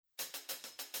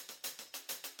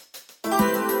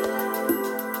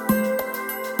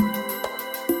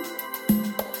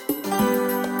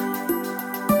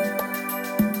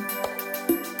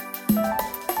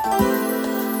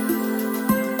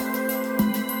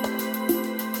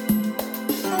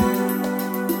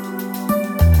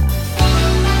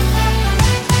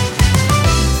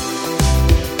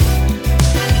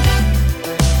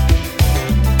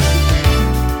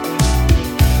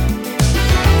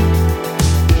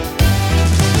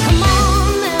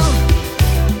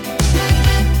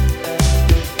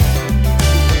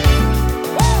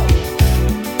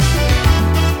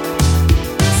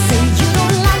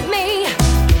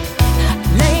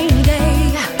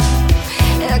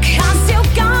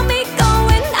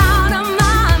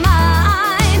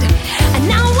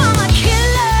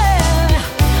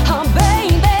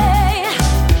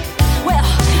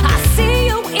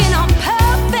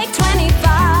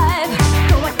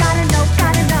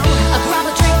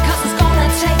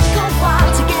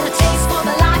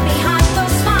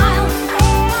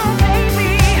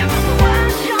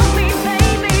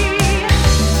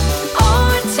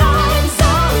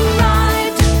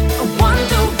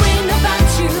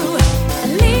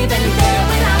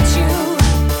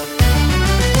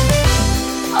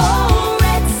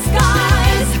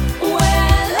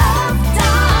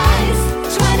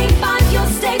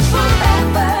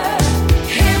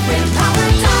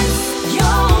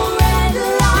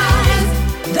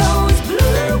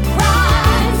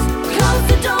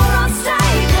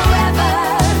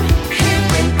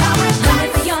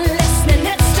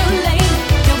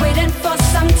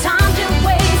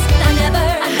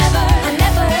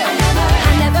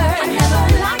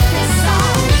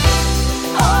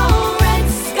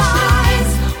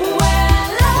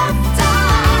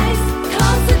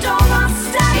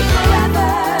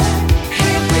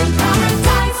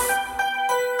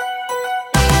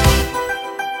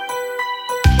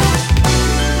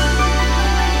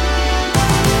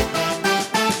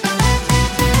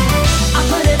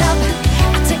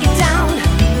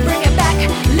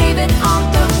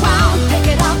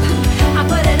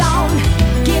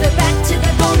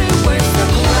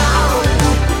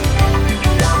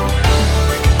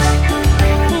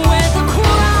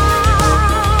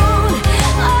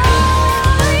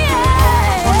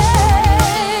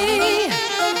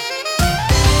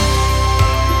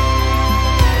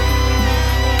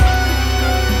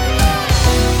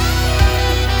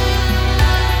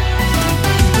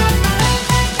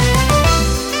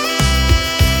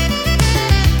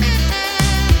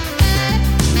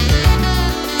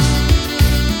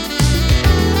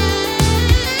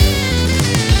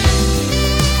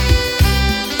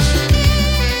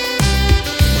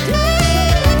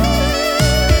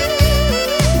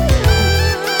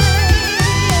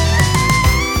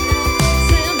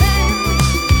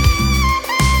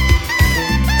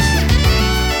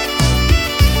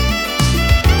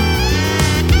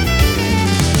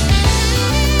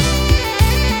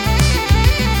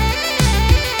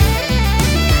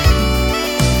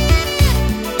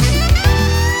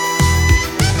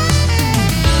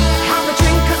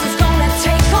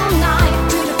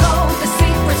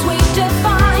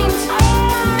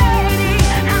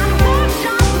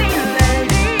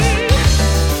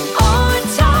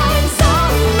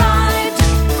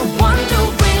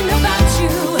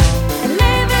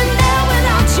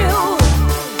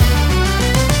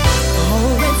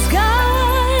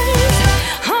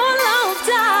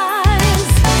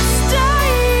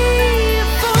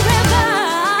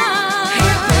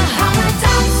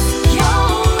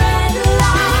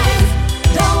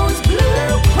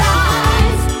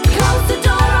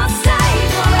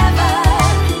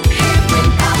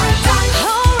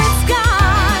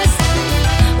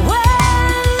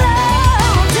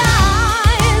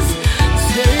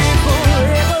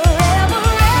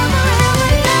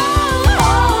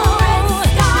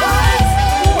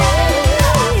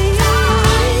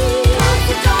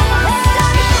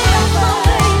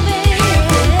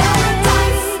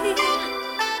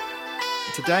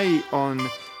today on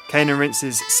Kane and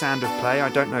Rince's Sound of Play. I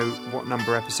don't know what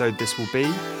number episode this will be.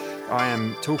 I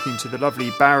am talking to the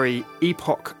lovely Barry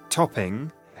Epoch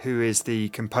Topping, who is the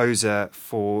composer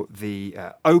for the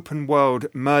open world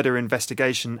murder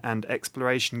investigation and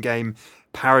exploration game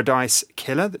Paradise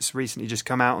Killer that's recently just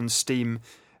come out on Steam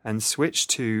and Switch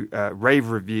to rave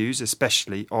reviews,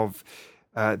 especially of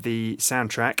the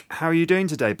soundtrack. How are you doing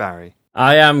today, Barry?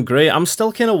 I am great. I'm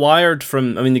still kind of wired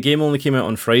from... the game only came out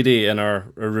on Friday, and our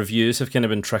reviews have kind of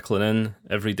been trickling in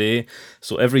every day.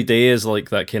 So every day is like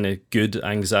that kind of good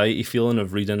anxiety feeling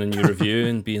of reading a new review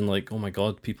and being like, oh my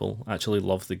God, people actually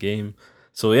love the game.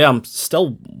 So yeah,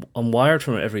 I'm wired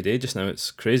from it every day just now.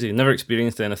 It's crazy. Never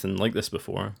experienced anything like this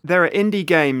before. There are indie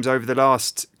games over the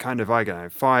last kind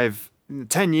of,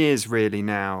 10 years really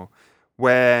now,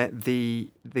 where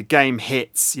the game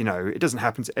hits, it doesn't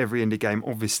happen to every indie game,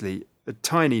 obviously, a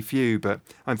tiny few, but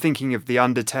I'm thinking of the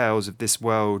Undertales of this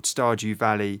world, Stardew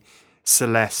Valley,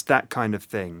 Celeste, that kind of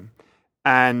thing.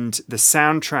 And the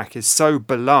soundtrack is so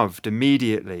beloved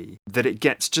immediately that it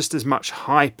gets just as much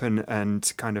hype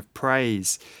and kind of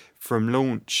praise from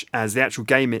launch as the actual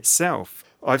game itself.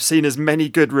 I've seen as many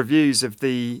good reviews of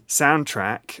the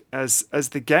soundtrack as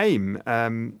the game.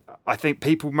 I think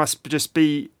people must just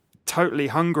be totally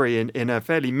hungry in a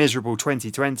fairly miserable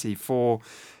 2020 for,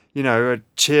 a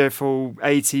cheerful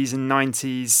 80s and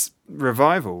 90s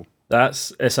revival.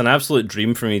 It's an absolute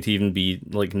dream for me to even be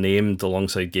like named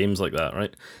alongside games like that,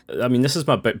 right? This is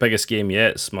my biggest game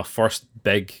yet. It's my first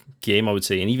big game, I would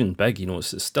say, and even big,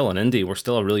 it's still an indie. We're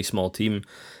still a really small team.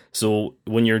 So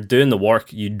when you're doing the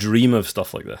work, you dream of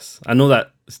stuff like this. I know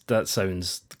that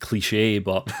sounds cliche,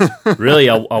 but really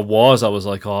I was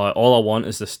like, all I want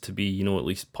is this to be, at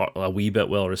least a wee bit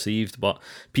well received. But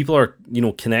people are,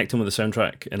 connecting with the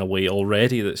soundtrack in a way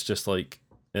already that's just like,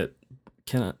 it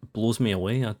kind of blows me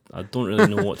away. I don't really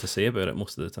know what to say about it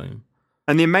most of the time.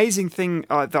 And the amazing thing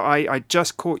that I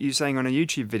just caught you saying on a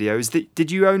YouTube video is that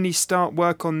did you only start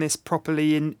work on this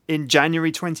properly in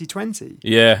January 2020?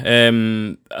 Yeah,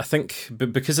 I think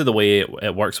because of the way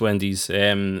it works, Wendy's,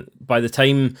 by the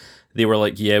time they were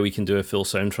like, yeah, we can do a full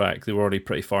soundtrack, they were already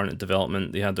pretty far into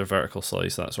development. They had their vertical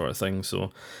slice, that sort of thing.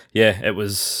 So yeah, it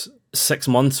was 6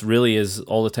 months really is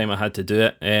all the time I had to do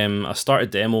it. I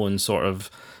started demo in sort of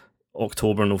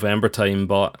October, November time,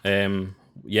 but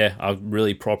yeah, I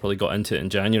really properly got into it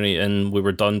in January, and we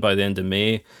were done by the end of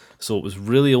May. So it was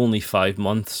really only 5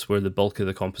 months where the bulk of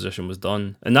the composition was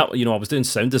done. And that, I was doing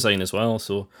sound design as well.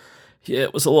 So yeah,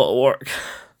 it was a lot of work.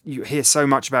 You hear so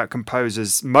much about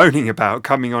composers moaning about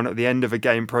coming on at the end of a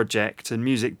game project and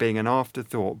music being an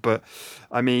afterthought. But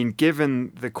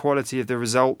given the quality of the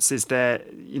results, is there,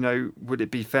 would it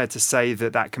be fair to say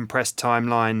that compressed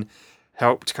timeline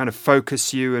helped kind of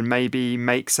focus you and maybe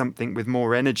make something with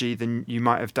more energy than you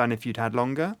might have done if you'd had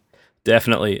longer?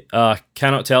 Definitely.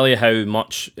 Cannot tell you how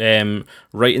much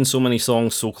writing so many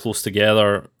songs so close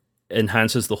together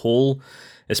enhances the whole,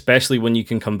 especially when you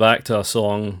can come back to a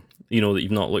song that you've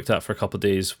not looked at for a couple of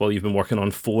days while you've been working on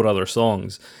 4 other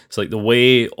songs. It's like the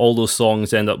way all those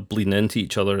songs end up bleeding into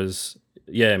each other is,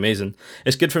 amazing.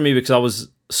 It's good for me because I was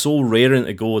so raring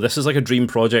to go. This is like a dream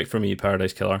project for me,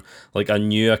 Paradise Killer. Like, I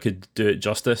knew I could do it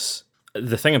justice.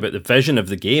 The thing about the vision of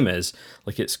the game is,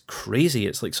 like, it's crazy.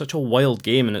 It's like such a wild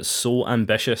game, and it's so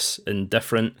ambitious and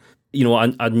different.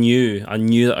 I knew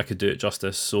that I could do it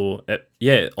justice. So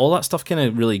all that stuff kind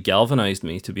of really galvanized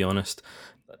me, to be honest.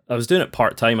 I was doing it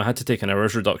part-time. I had to take an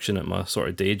hours reduction at my sort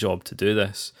of day job to do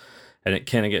this. And it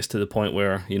kind of gets to the point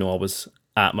where, I was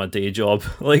at my day job,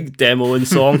 like demoing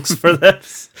songs for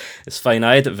this. It's fine.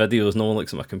 I edit videos. No one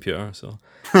looks at my computer. So,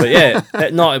 but yeah,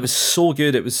 it was so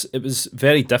good. It was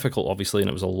very difficult, obviously, and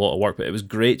it was a lot of work. But it was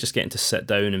great just getting to sit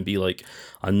down and be like,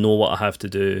 I know what I have to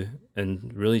do,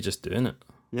 and really just doing it.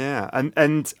 Yeah,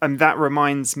 and that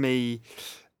reminds me.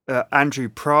 Andrew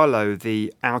Pralo,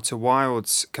 the Outer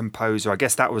Wilds composer, I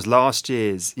guess that was last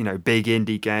year's, big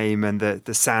indie game, and the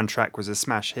soundtrack was a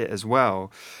smash hit as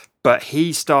well. But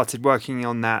he started working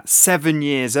on that 7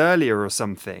 years earlier or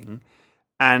something,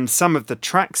 and some of the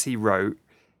tracks he wrote,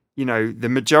 the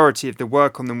majority of the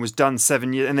work on them was done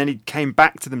 7 years, and then he came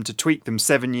back to them to tweak them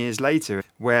 7 years later,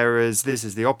 whereas this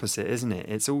is the opposite, isn't it?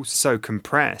 It's all so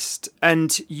compressed.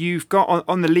 And you've got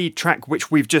on the lead track,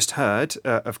 which we've just heard,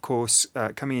 of course,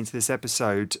 coming into this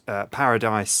episode,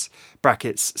 Paradise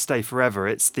brackets Stay Forever.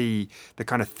 It's the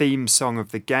kind of theme song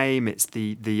of the game. It's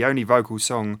the only vocal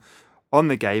song on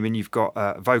the game, and you've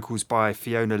got vocals by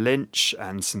Fiona Lynch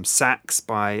and some sax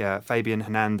by Fabian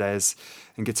Hernandez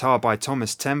and guitar by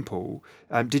Thomas Temple.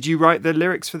 Did you write the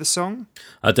lyrics for the song?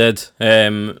 I did.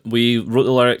 We wrote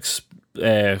the lyrics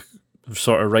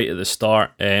sort of right at the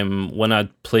start, when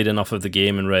I'd played enough of the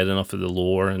game and read enough of the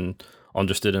lore and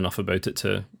understood enough about it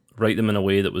to write them in a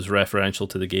way that was referential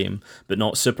to the game, but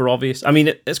not super obvious. I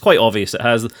mean, it's quite obvious. It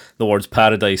has the words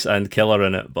paradise and killer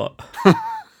in it, but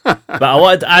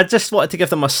I just wanted to give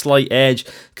them a slight edge,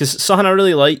 because something I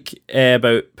really like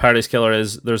about Paradise Killer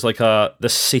is there's like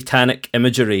this satanic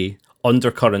imagery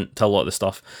undercurrent to a lot of the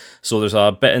stuff. So there's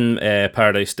a bit in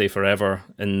Paradise Stay Forever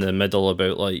in the middle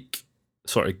about like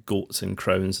sort of goats and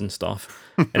crowns and stuff,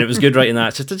 and it was good writing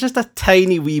that. Just a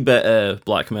tiny wee bit of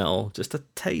black metal, just a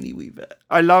tiny wee bit.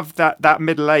 I love that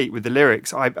middle eight with the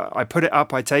lyrics. I put it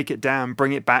up, I take it down,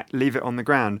 bring it back, leave it on the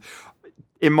ground.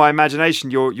 In my imagination,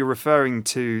 you're referring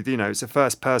to, it's a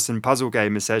first person puzzle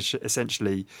game,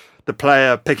 essentially, the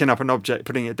player picking up an object,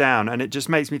 putting it down, and it just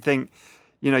makes me think,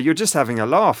 you're just having a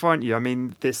laugh, aren't you? I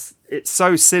mean, it's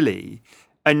so silly,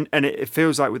 and it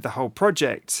feels like with the whole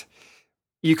project,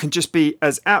 you can just be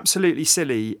as absolutely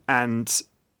silly and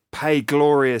pay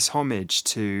glorious homage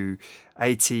to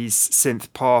 80s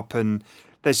synth pop, and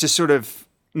there's just sort of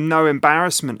no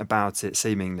embarrassment about it,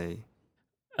 seemingly.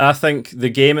 I think the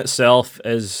game itself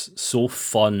is so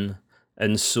fun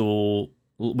and so,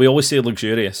 we always say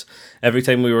luxurious. Every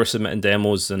time we were submitting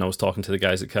demos and I was talking to the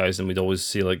guys at Kaizen, we'd always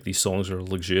say like these songs are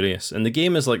luxurious. And the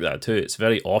game is like that too. It's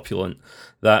very opulent.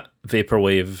 That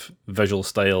vaporwave visual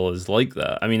style is like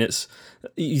that. I mean,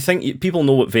 you think people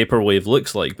know what vaporwave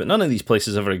looks like, but none of these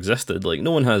places ever existed. Like,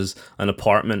 no one has an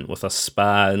apartment with a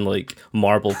spa and like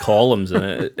marble columns in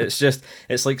it.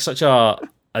 It's like such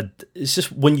it's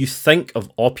just when you think of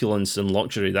opulence and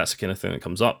luxury, that's the kind of thing that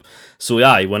comes up. So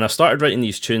yeah, when I started writing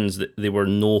these tunes, they were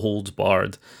no holds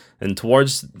barred. And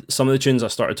towards some of the tunes I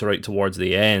started to write towards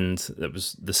the end,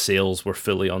 the sails were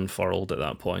fully unfurled at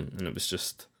that point, and it was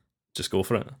just go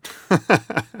for it.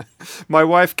 My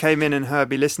wife came in and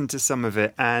Herbie listened to some of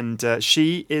it, and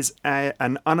she is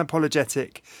an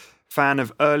unapologetic fan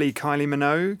of early Kylie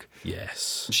Minogue.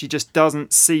 Yes. She just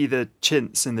doesn't see the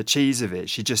chintz and the cheese of it.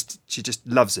 She just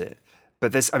loves it.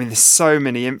 But there's so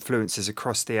many influences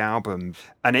across the album,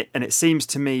 and it seems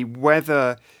to me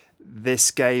whether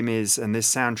this game is and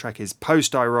this soundtrack is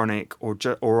post-ironic or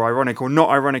ironic or not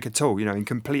ironic at all, in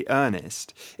complete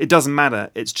earnest, it doesn't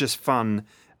matter. It's just fun.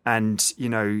 And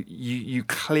you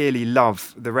clearly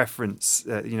love the reference,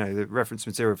 the reference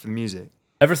material for the music.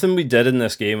 Everything we did in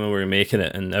this game when we were making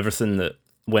it, and everything that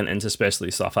went into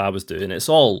especially stuff I was doing, it's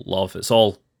all love. It's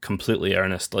all completely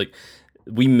earnest. Like,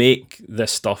 we make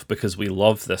this stuff because we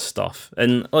love this stuff.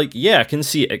 And like, yeah, I can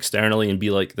see it externally and be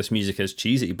like, this music is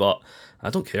cheesy, but I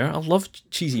don't care. I love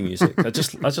cheesy music. I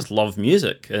just love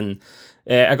music, and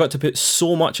I got to put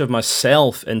so much of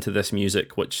myself into this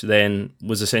music, which then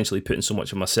was essentially putting so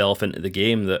much of myself into the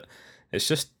game that it's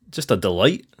just a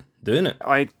delight doing it.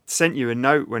 I sent you a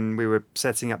note when we were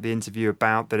setting up the interview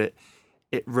about that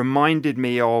it reminded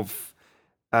me of,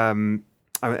 and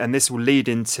this will lead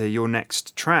into your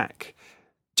next track,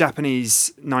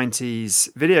 Japanese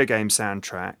 90s video game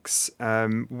soundtracks,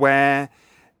 where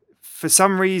for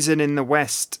some reason in the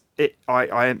West,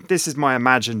 this is my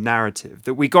imagined narrative,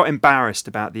 that we got embarrassed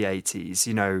about the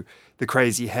 80s, the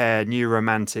crazy hair, New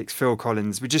Romantics, Phil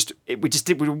Collins. We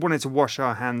wanted to wash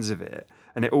our hands of it,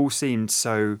 and it all seemed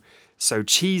so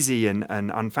cheesy and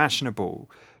unfashionable.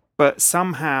 But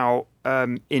somehow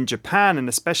in Japan, and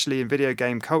especially in video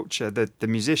game culture, the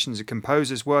musicians and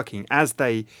composers working, as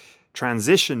they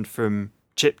transitioned from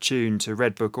chiptune to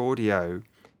Red Book Audio,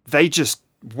 they just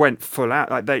went full out.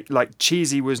 Like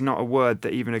cheesy was not a word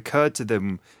that even occurred to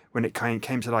them when it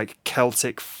came to like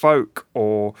Celtic folk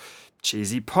or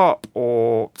cheesy pop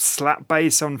or slap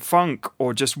bass on funk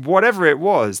or just whatever it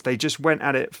was. They just went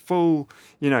at it full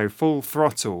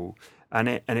throttle, and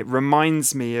it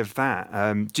reminds me of that.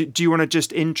 Do you want to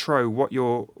just intro what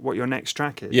your next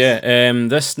track is? Yeah,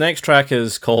 this next track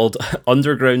is called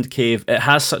Underground Cave. It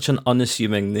has such an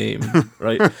unassuming name,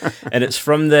 right? And it's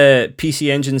from the PC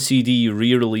Engine CD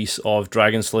re-release of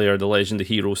Dragon Slayer: The Legend of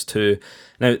Heroes 2.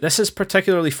 Now, this is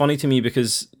particularly funny to me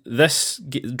because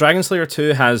Dragon Slayer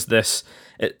 2 has this.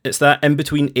 It's that in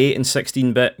between 8 and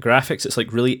 16-bit graphics. It's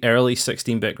like really early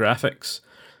 16-bit graphics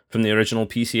from the original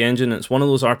PC Engine. It's one of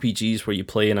those RPGs where you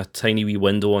play in a tiny wee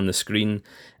window on the screen.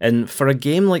 And for a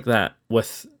game like that,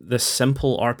 with this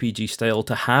simple RPG style,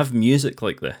 to have music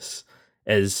like this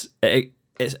it's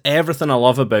everything I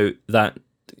love about that,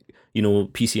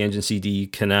 PC Engine CD,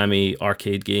 Konami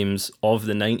arcade games of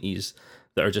the 90s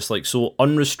that are just like so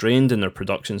unrestrained in their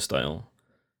production style.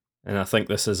 And I think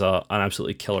this is an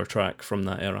absolutely killer track from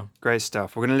that era. Great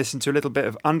stuff. We're going to listen to a little bit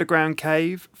of Underground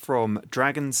Cave from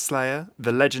Dragon Slayer: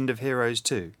 The Legend of Heroes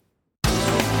 2.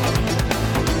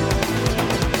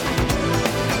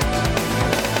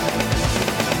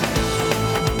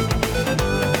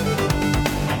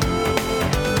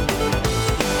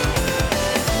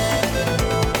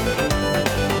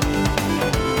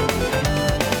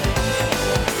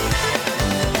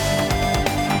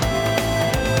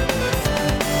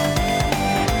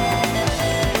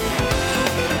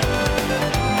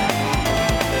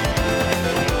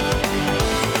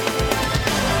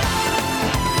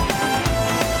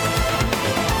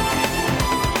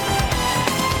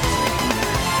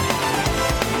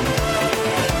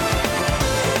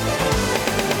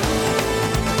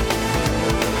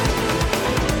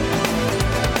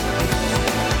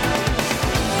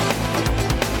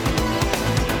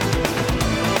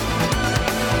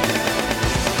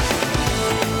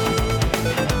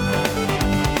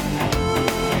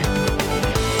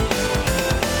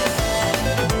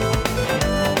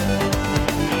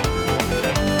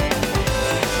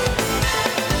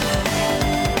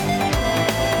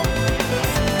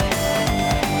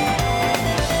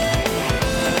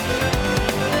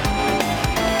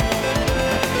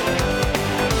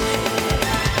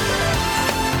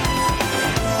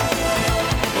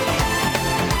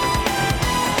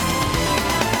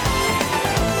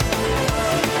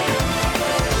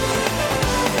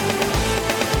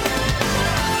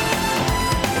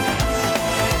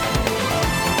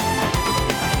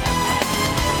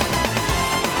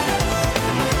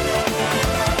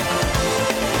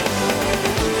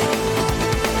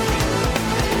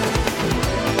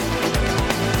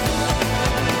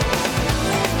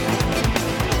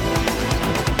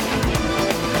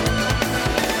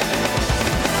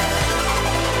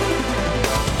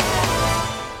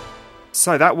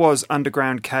 So that was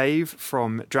Underground Cave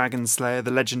from Dragon Slayer: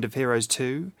 The Legend of Heroes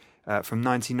 2 from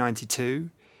 1992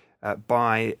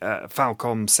 by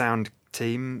Falcom Sound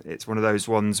Team. It's one of those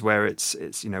ones where it's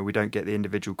we don't get the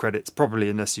individual credits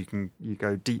probably unless you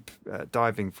go deep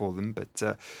diving for them. But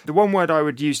the one word I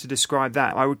would use to describe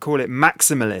that, I would call it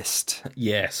maximalist.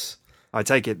 Yes. I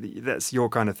take it that's your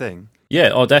kind of thing.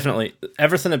 Yeah, oh, definitely.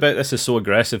 Everything about this is so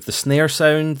aggressive. The snare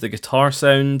sound, the guitar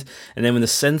sound, and then when the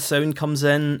synth sound comes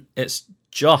in, it's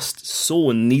just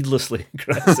so needlessly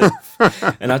aggressive.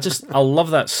 And I love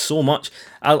that so much.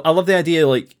 I love the idea,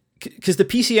 like, because the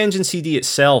PC Engine CD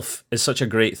itself is such a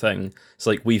great thing. It's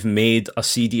like we've made a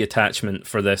CD attachment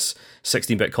for this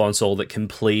 16-bit console that can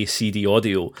play CD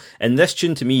audio. And this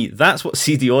tune, to me, that's what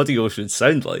CD audio should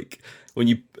sound like. When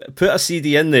you put a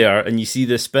CD in there and you see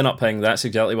the spin-up ping, that's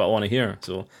exactly what I want to hear.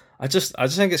 So I just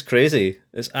think it's crazy.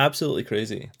 It's absolutely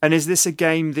crazy. And is this a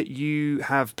game that you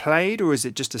have played, or is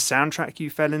it just a soundtrack you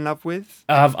fell in love with?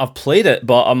 I've played it,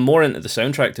 but I'm more into the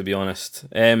soundtrack, to be honest.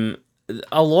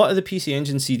 A lot of the PC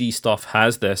Engine CD stuff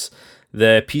has this.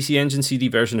 The PC Engine CD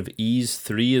version of Ease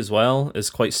 3 as well is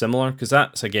quite similar, because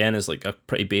that's, again, is like a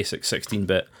pretty basic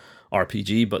 16-bit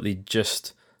RPG, but the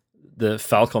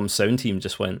Falcom sound team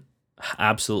just went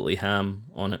absolutely ham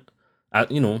on it.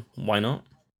 Why not?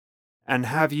 And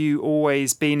have you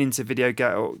always been into video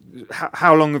game?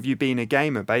 How long have you been a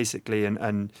gamer, basically,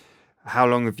 and how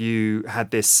long have you had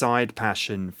this side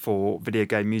passion for video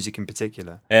game music in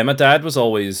particular? My dad was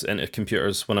always into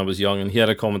computers when I was young, and he had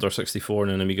a Commodore 64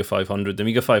 and an Amiga 500. The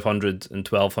Amiga 500 and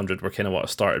 1200 were kind of what I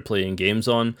started playing games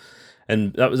on.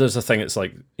 And there's a thing, it's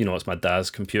like, it's my dad's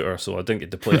computer, so I didn't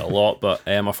get to play it a lot. But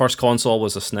my first console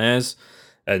was a SNES,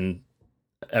 and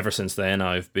ever since then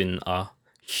I've been a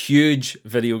huge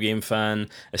video game fan.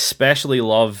 Especially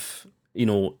love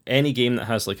any game that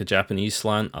has like a Japanese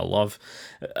slant. I love.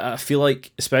 I feel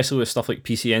like, especially with stuff like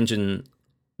PC Engine,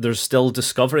 there's still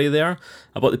discovery there.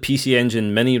 I bought the PC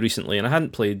Engine Mini recently, and I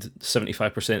hadn't played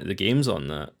 75% of the games on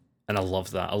that, and I love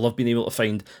that. I love being able to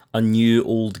find a new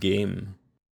old game.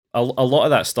 A lot of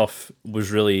that stuff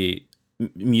was really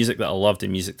music that I loved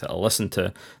and music that I listened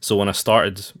to. So when I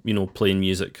started, playing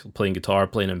music, playing guitar,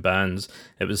 playing in bands,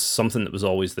 it was something that was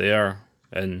always there.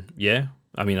 And yeah,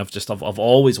 I mean, I've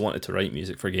always wanted to write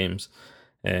music for games.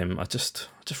 I just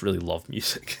really love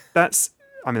music. That's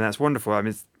wonderful. I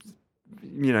mean,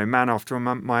 man after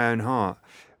my own heart.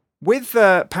 With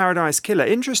Paradise Killer,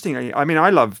 interestingly, I mean, I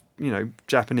love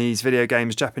Japanese video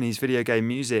games, Japanese video game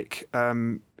music.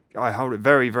 I hold it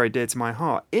very, very dear to my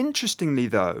heart. Interestingly,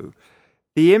 though,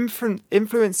 the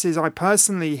influences I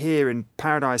personally hear in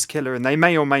Paradise Killer, and they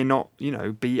may or may not,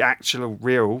 be actual,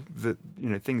 real,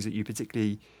 things that you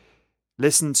particularly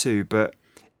listen to, but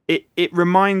it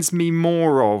reminds me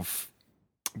more of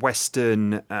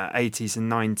Western 80s and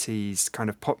 90s kind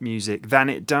of pop music than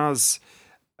it does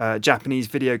Japanese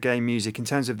video game music in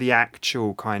terms of the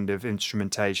actual kind of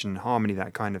instrumentation, harmony,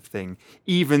 that kind of thing.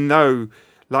 Even though,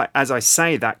 like, as I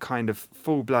say, that kind of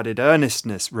full-blooded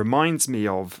earnestness reminds me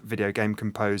of video game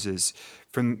composers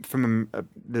from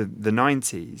the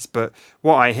 90s. But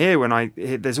what I hear when I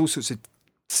hear, there's all sorts of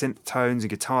synth tones and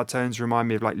guitar tones remind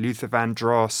me of like Luther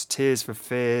Vandross, Tears for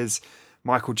Fears,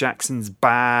 Michael Jackson's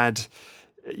Bad.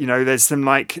 There's some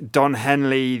like Don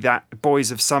Henley, that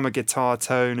Boys of Summer guitar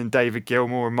tone, and David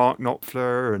Gilmour and Mark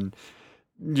Knopfler, and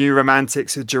New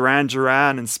Romantics with Duran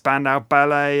Duran and Spandau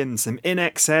Ballet, and some In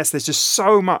Excess. There's just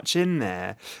so much in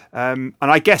there. And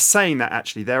I guess saying that,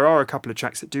 actually, there are a couple of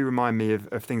tracks that do remind me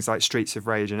of things like Streets of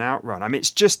Rage and Outrun. I mean,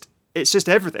 it's just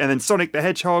everything. And then Sonic the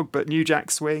Hedgehog, but New Jack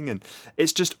Swing, and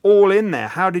it's just all in there.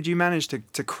 How did you manage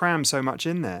to cram so much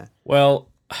in there? Well,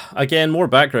 again, more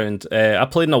background. I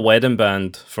played in a wedding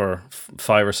band for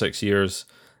 5 or 6 years,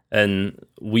 and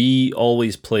we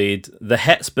always played the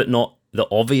hits, but not the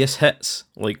obvious hits.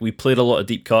 Like, we played a lot of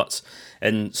deep cuts,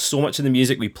 and so much of the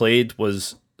music we played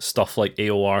was stuff like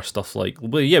AOR, stuff like,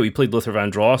 well, yeah, we played Luther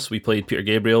Vandross, we played Peter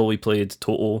Gabriel, we played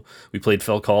Toto, we played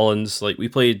Phil Collins, like, we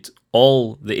played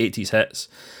all the 80s hits.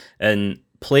 And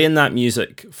playing that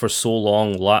music for so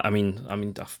long, I mean,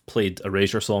 I've played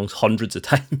Erasure songs hundreds of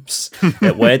times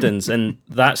at weddings, and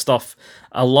that stuff,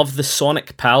 I love the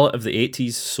sonic palette of the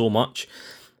 80s so much.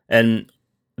 And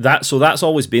that's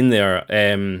always been there.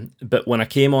 But when I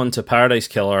came on to Paradise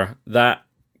Killer, that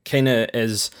kind of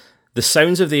is the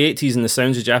sounds of the 80s and the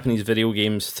sounds of Japanese video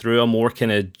games through a more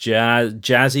kind of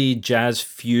jazzy, jazz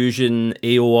fusion,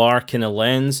 AOR kind of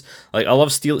lens. Like, I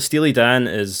love Steely Dan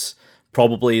is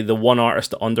probably the one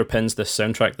artist that underpins this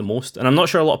soundtrack the most. And I'm not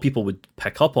sure a lot of people would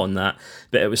pick up on that,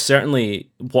 but it was certainly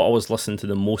what I was listening to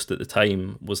the most at the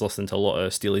time, was listening to a lot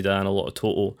of Steely Dan, a lot of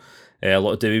Toto, a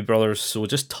lot of Doobie Brothers. So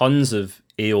just tons of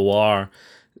AOR,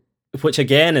 which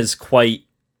again is quite,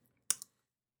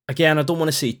 again, I don't want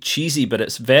to say cheesy, but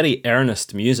it's very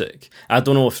earnest music. I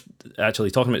don't know if, actually,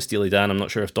 talking about Steely Dan, I'm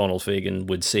not sure if Donald Fagen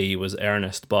would say he was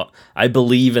earnest, but I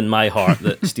believe in my heart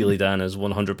that Steely Dan is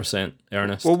 100%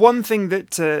 earnest. Well, one thing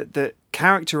that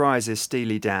characterises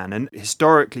Steely Dan, and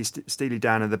historically Steely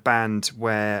Dan are the band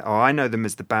where, or I know them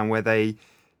as the band where they,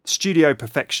 studio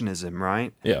perfectionism,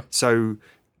 right? Yeah. So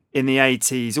in the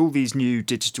 80s, all these new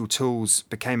digital tools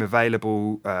became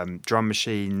available, drum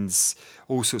machines,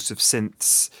 all sorts of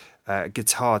synths,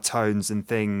 guitar tones and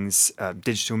things,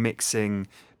 digital mixing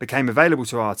became available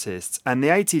to artists. And the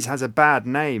 80s has a bad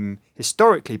name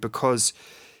historically because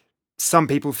some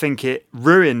people think it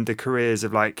ruined the careers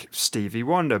of like Stevie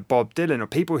Wonder, Bob Dylan, or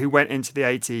people who went into the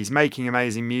 80s making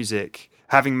amazing music,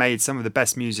 having made some of the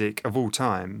best music of all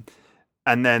time.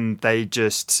 And then they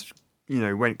just,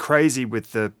 went crazy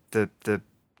with the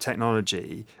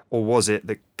technology, or was it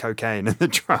the cocaine and the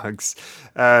drugs,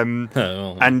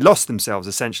 and lost themselves,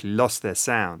 essentially lost their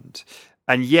sound.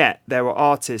 And yet there were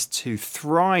artists who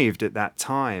thrived at that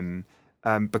time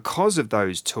because of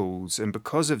those tools and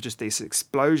because of just this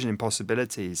explosion in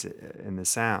possibilities in the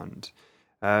sound.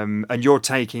 And you're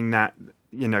taking that,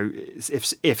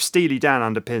 if Steely Dan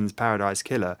underpins Paradise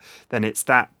Killer, then it's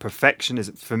that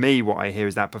perfectionism. For me, what I hear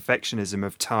is that perfectionism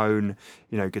of tone,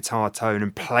 guitar tone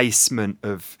and placement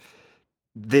of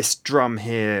this drum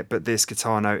here, but this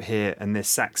guitar note here, and this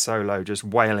sax solo just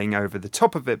wailing over the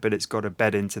top of it, but it's got to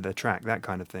bed into the track, that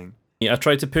kind of thing. Yeah, I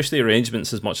tried to push the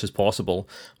arrangements as much as possible,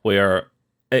 where,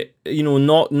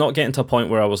 not getting to a point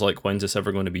where I was like, when's this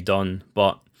ever going to be done?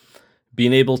 But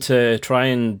being able to try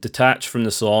and detach from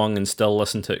the song and still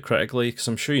listen to it critically, because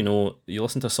I'm sure you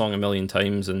listen to a song a million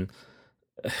times, and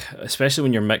especially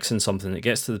when you're mixing something, it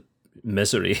gets to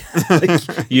misery.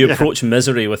 You approach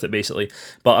misery with it, basically.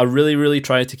 But I really, really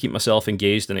tried to keep myself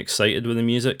engaged and excited with the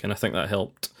music, and I think that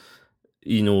helped,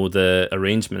 the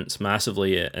arrangements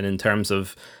massively. And in terms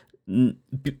of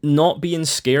not being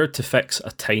scared to fix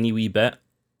a tiny wee bit,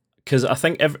 because I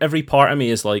think every part of me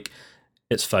is like,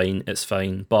 it's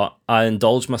fine. But I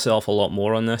indulged myself a lot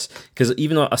more on this, because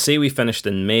even though I say we finished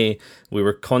in May, we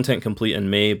were content complete in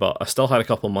May, but I still had a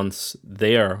couple months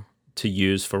there to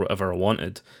use for whatever I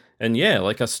wanted. And yeah,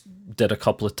 like I did a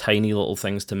couple of tiny little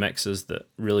things to mixes that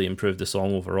really improved the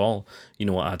song overall.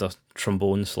 I had a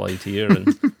trombone slide here,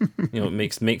 and it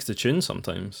makes the tune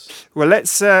sometimes. Well,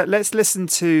 let's listen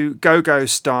to Go Go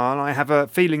Style. I have a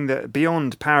feeling that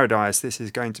beyond Paradise, this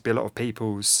is going to be a lot of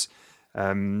people's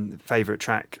favourite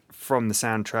track from the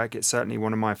soundtrack. It's certainly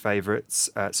one of my favourites.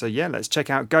 So yeah, let's check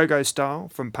out Go Go Style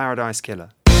from Paradise Killer.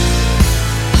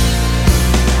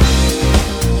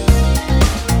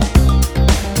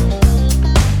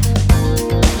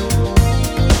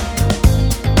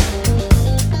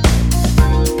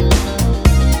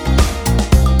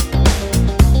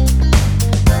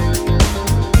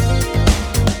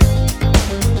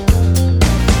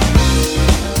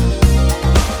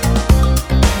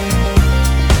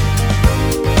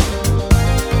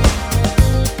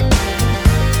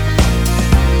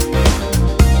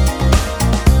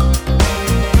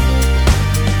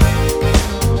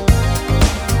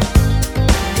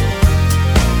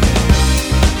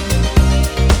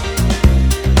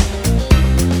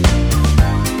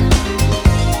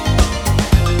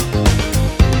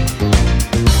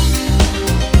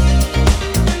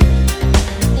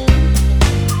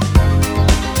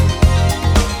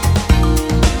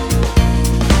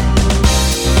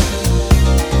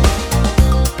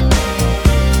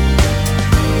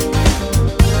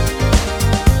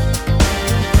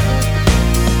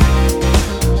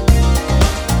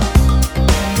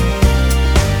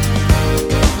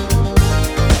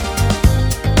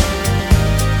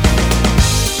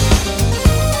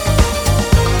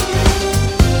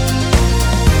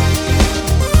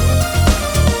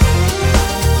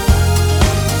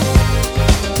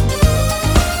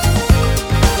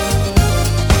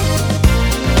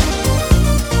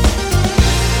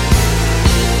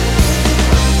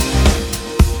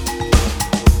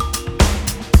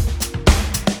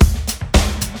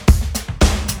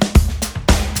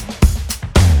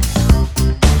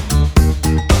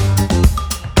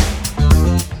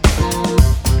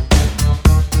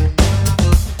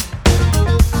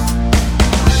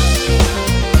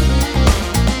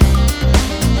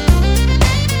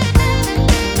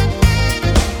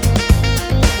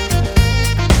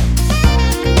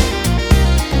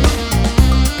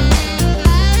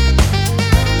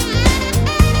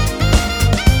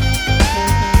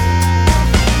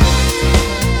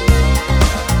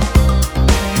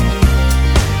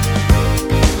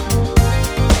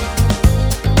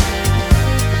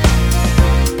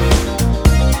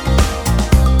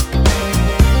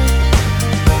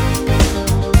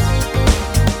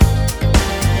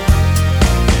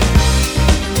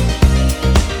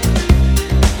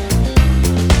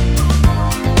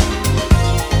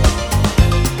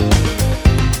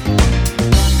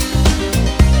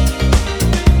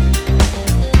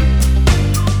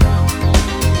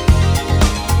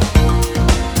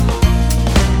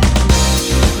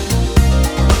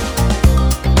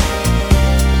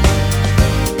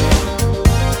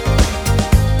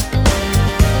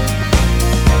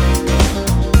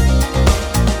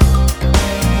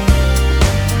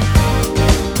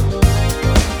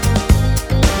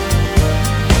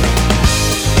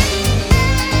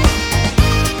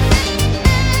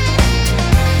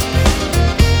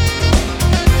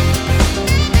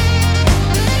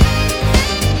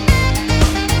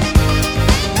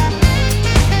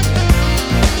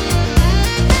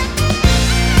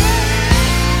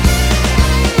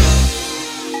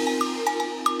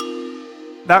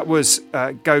 That was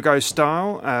Go-Go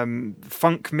Style,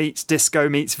 funk meets disco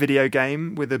meets video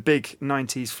game with a big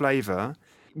 90s flavour.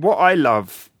 What I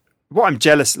love, what I'm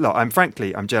jealous, look,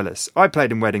 I'm jealous. I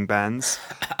played in wedding bands.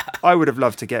 I would have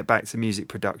loved to get back to music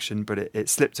production, but it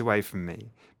slipped away from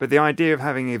me. But the idea of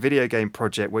having a video game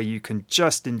project where you can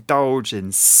just indulge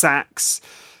in sax,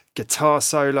 guitar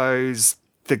solos,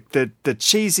 the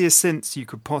cheesiest synths you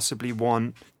could possibly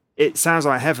want, it sounds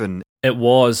like heaven. It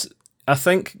was. I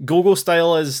think Go-Go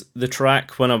Style is the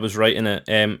track when I was writing it.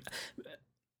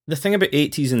 The thing about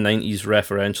 80s and 90s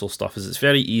referential stuff is it's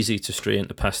very easy to stray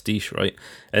into pastiche, right?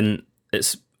 And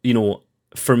it's,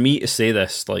 for me to say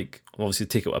this, like, obviously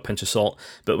take it with a pinch of salt,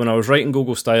 but when I was writing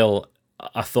Go-Go Style,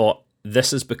 I thought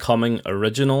this is becoming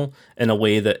original in a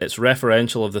way that it's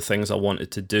referential of the things I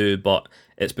wanted to do, but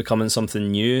it's becoming something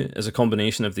new. As a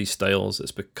combination of these styles,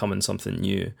 it's becoming something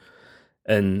new.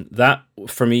 And that,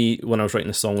 for me, when I was writing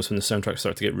the song, was when the soundtrack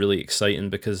started to get really exciting,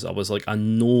 because I was like, I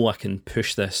know I can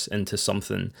push this into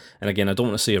something. And again, I don't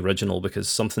want to say original, because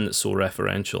something that's so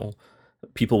referential,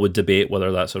 people would debate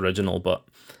whether that's original, but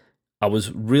I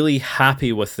was really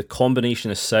happy with the combination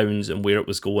of sounds and where it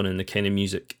was going and the kind of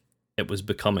music it was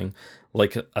becoming.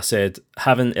 Like I said,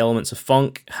 having elements of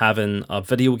funk, having a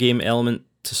video game element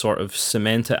to sort of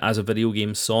cement it as a video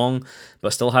game song,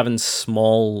 but still having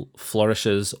small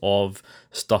flourishes of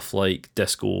stuff like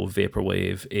disco,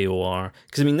 vaporwave, AOR.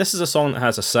 Because, I mean, this is a song that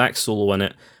has a sax solo in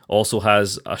it, also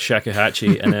has a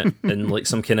shakuhachi in it, and like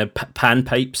some kind of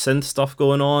panpipe synth stuff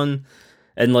going on,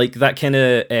 and like that kind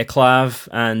of clav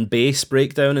and bass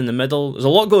breakdown in the middle. There's a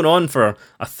lot going on for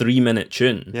a 3-minute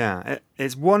tune. Yeah,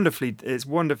 it's wonderfully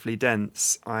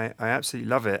dense. I absolutely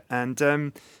love it.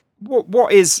 And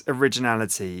what is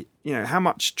originality? How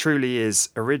much truly is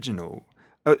original?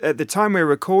 At the time we're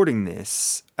recording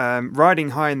this,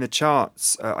 riding high in the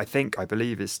charts, I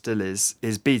believe it still is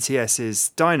BTS's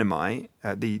Dynamite,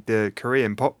 the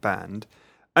Korean pop band,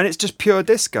 and it's just pure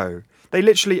disco. They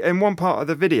literally, in one part of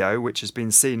the video, which has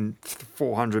been seen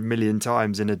 400 million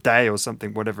times in a day or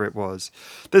something, whatever it was,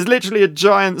 there's literally a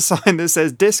giant sign that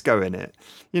says disco in it.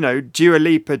 Dua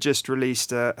Lipa just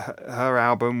released her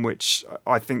album, which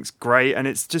I think's great, and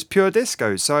it's just pure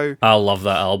disco. So I love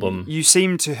that album. You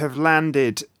seem to have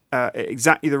landed at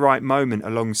exactly the right moment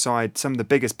alongside some of the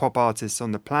biggest pop artists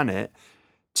on the planet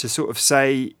to sort of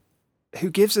say, who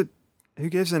gives an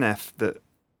F that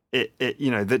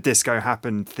that disco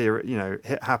happened,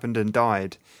 it happened and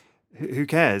died. Who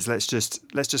cares? Let's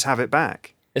just have it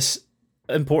back. It's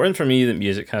important for me that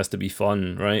music has to be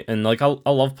fun, right? And like I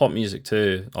love pop music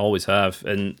too, I always have.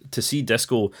 And to see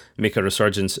disco make a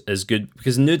resurgence is good,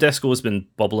 because new disco has been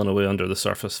bubbling away under the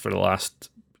surface for the last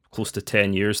close to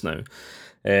 10 years now.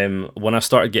 When I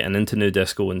started getting into new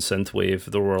disco and synthwave,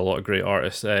 there were a lot of great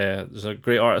artists. There's a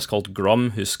great artist called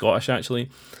Grum, who's Scottish actually.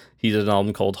 He did an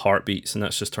album called Heartbeats, and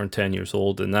that's just turned 10 years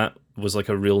old. And that was like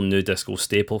a real new disco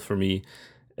staple for me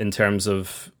in terms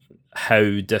of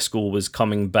how disco was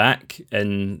coming back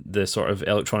in the sort of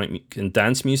electronic and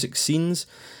dance music scenes.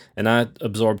 And I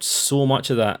absorbed so much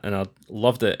of that, and I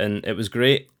loved it. And it was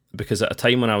great because at a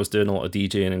time when I was doing a lot of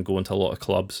DJing and going to a lot of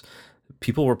clubs,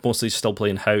 people were mostly still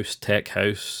playing house,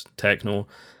 techno.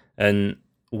 And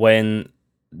when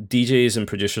DJs and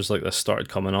producers like this started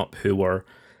coming up who were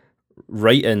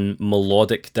writing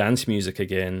melodic dance music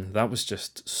again, that was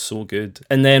just so good.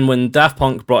 And then when Daft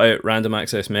Punk brought out Random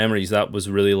Access Memories, that was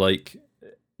really like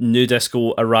new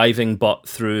disco arriving, but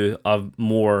through a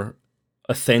more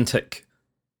authentic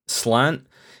slant,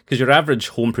 because your average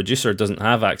home producer doesn't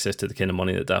have access to the kind of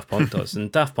money that Daft Punk does.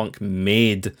 And Daft Punk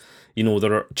made,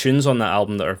 there are tunes on that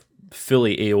album that are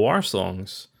fully AOR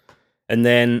songs. And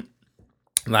then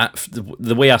that,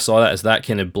 the way I saw that is that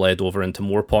kind of bled over into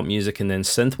more pop music, and then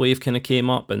synthwave kind of came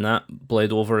up and that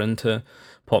bled over into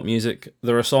pop music.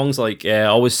 There are songs like I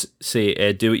always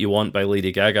say Do What You Want by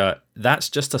Lady Gaga. That's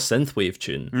just a synthwave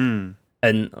tune,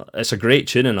 and it's a great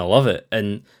tune and I love it.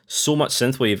 And so much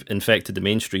synthwave infected the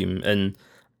mainstream, and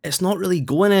it's not really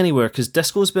going anywhere because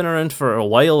disco's been around for a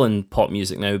while in pop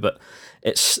music now, but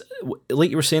it's like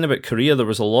you were saying about Korea. There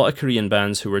was a lot of Korean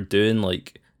bands who were doing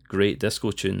like great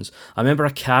disco tunes. I remember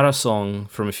a Kara song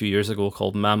from a few years ago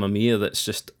called Mamma Mia that's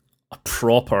just a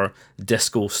proper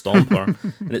disco stomper.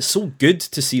 And it's so good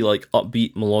to see like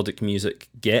upbeat melodic music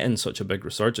getting such a big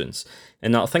resurgence.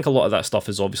 And I think a lot of that stuff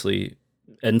has obviously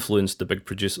influenced the big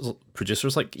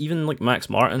producers like even like Max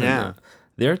Martin. Yeah. And that.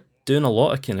 They're doing a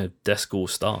lot of kind of disco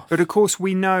stuff. But of course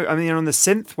we know, I mean, on the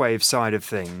synthwave side of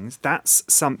things, that's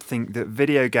something that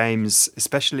video games,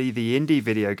 especially the indie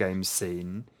video games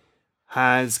scene,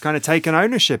 has kind of taken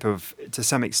ownership of, to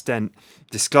some extent,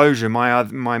 Disclosure. My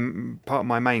part of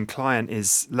my main client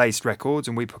is Laced Records,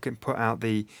 and we put out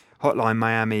the Hotline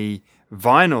Miami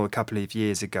vinyl a couple of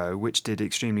years ago, which did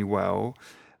extremely well.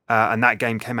 And that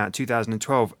game came out in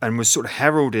 2012 and was sort of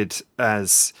heralded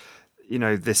as,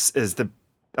 this as the,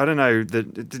 I don't know, it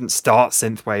didn't start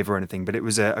synthwave or anything, but it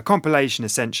was a compilation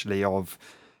essentially of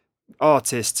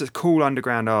artists, cool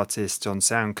underground artists on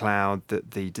SoundCloud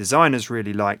that the designers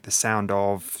really liked the sound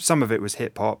of. Some of it was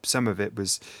hip hop, some of it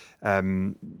was,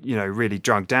 really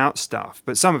drugged out stuff,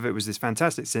 but some of it was this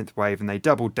fantastic synthwave, and they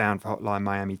doubled down for Hotline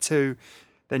Miami 2.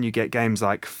 Then you get games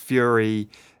like Fury,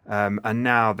 and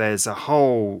now there's a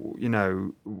whole,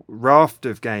 raft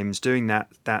of games doing that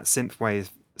synthwave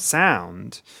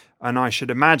sound. And I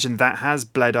should imagine that has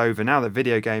bled over now that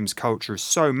video games culture is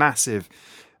so massive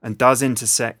and does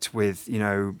intersect with,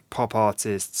 pop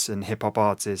artists and hip hop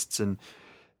artists, and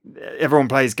everyone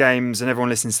plays games and everyone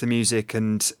listens to music,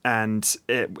 and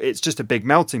it's just a big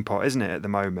melting pot, isn't it, at the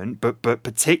moment? But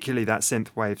particularly that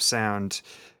synthwave sound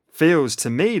feels to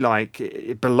me like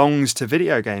it belongs to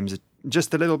video games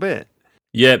just a little bit.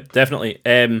 Yeah, definitely.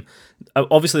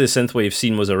 Obviously, the synthwave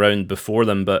scene was around before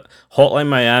them, but Hotline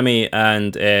Miami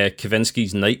and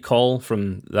Kavinsky's Night Call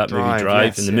from that movie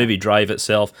Drive, yes, and the movie Drive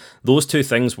itself, those two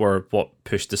things were what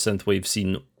pushed the synthwave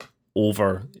scene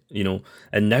over,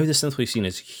 and now the synthwave scene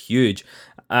is huge.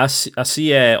 I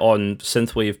see on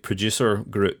synthwave producer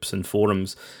groups and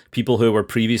forums, people who were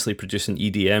previously producing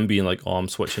EDM being like, "Oh, I'm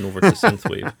switching over to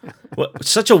synthwave." Well, it's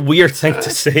such a weird thing to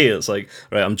say. It's like,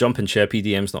 right, I'm jumping ship.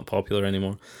 EDM's not popular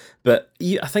anymore. But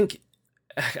I think,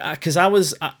 because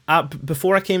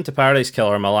before I came to Paradise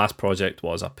Killer, my last project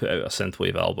was I put out a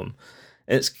synthwave album.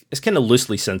 It's kind of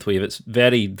loosely synthwave. It's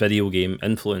very video game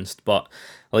influenced, but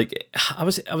like I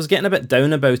was getting a bit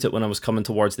down about it when I was coming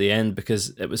towards the end, because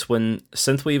it was when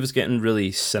synthwave was getting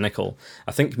really cynical.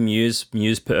 I think Muse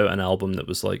put out an album that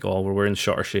was like, "Oh, we're wearing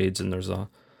shutter shades and there's a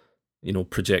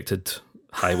projected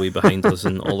highway behind us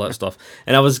and all that stuff."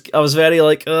 And I was very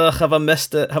like, "Ugh, have I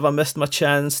missed it? Have I missed my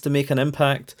chance to make an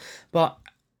impact?" But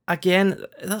again,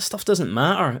 that stuff doesn't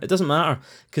matter. It doesn't matter,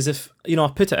 because if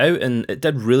I put it out and it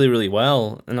did really, really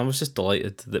well, and I was just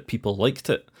delighted that people liked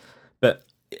it. But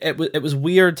it was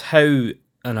weird how,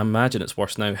 and I imagine it's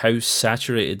worse now, how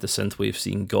saturated the synthwave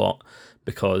scene got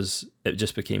because it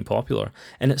just became popular,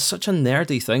 and it's such a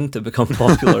nerdy thing to become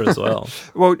popular as well.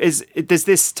 Well, does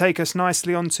this take us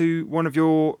nicely onto one of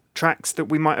your tracks that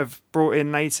we might have brought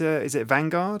in later? Is it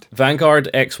Vanguard? Vanguard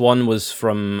X1 was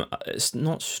from, it's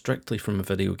not strictly from a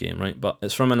video game, right? But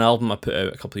it's from an album I put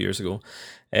out a couple of years ago.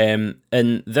 And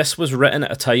this was written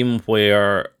at a time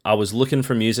where I was looking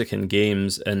for music in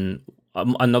games, and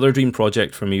another dream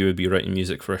project for me would be writing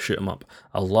music for a shoot 'em up.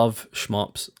 I love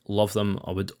shmups, love them.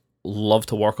 I would love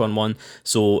to work on one.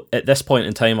 So at this point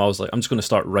in time, I was like, I'm just going to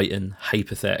start writing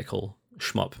hypothetical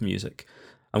shmup music.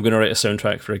 I'm going to write a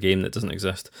soundtrack for a game that doesn't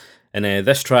exist. And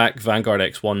this track, Vanguard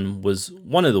X1, was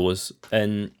one of those.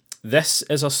 And this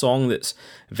is a song that's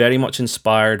very much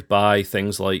inspired by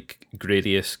things like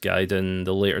Gradius, Gaiden,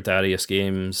 the later Darius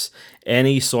games,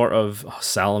 any sort of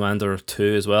Salamander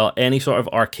 2 as well, any sort of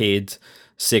arcade,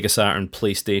 Sega Saturn,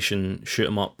 PlayStation shoot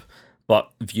 'em up, but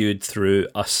viewed through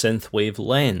a synthwave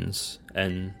lens.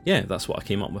 And yeah, that's what I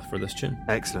came up with for this tune.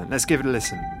 Excellent. Let's give it a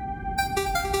listen.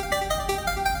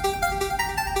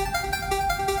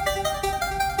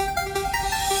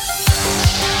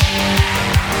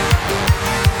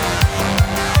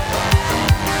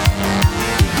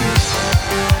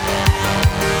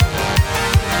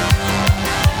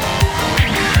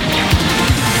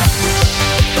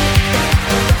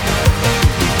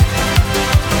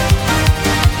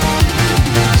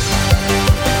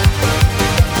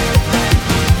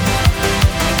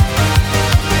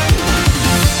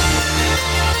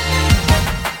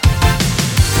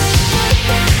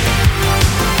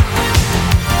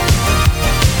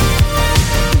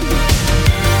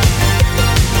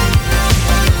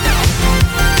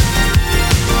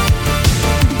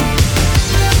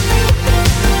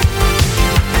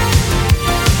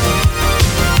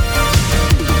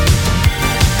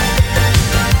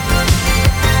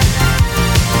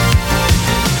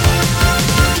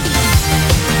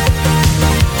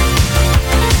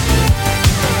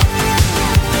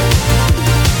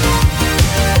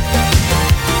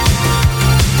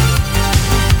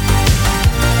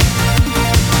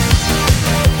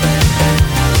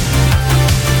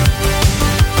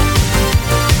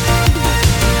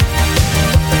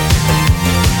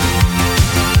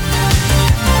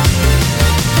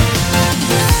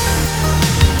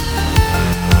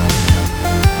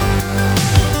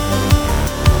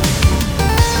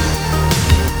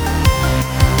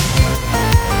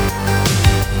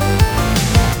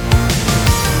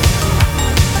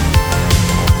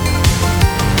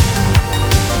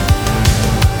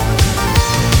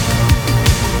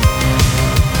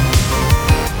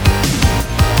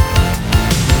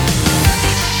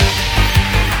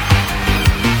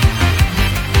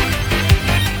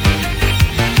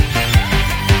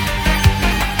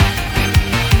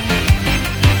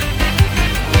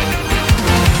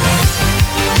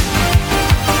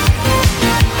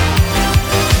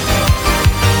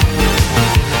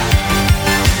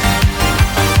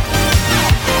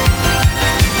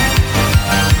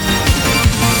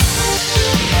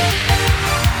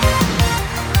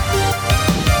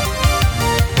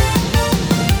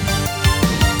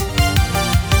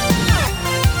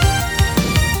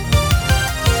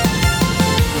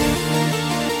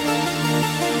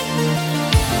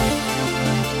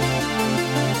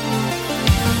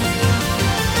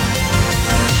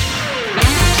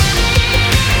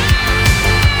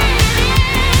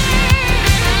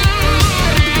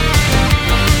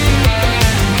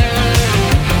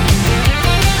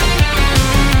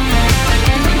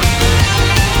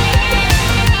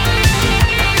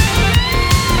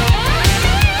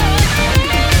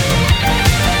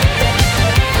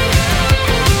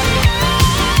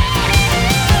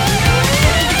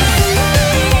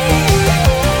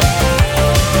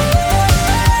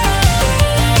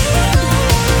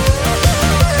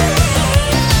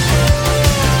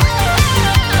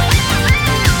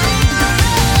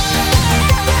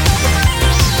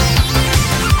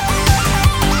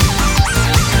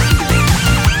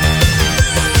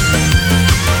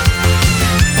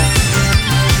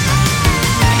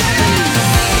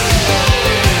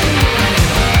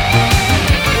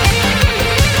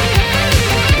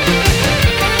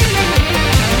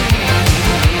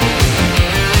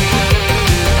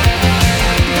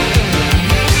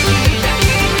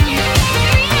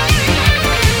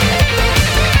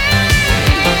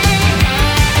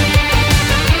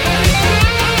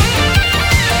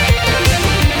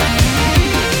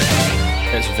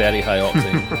 very high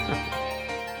octane.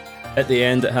 At the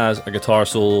end, it has a guitar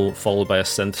solo, followed by a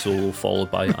synth solo, followed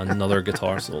by another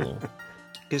guitar solo.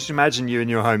 Just imagine you in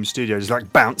your home studio, just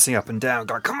like bouncing up and down,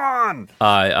 going, come on!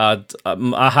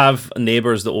 I have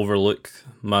neighbours that overlook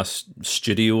my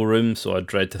studio room, so I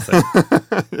dread to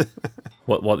think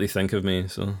what they think of me.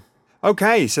 So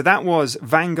Okay, so that was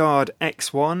Vanguard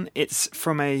X1. It's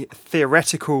from a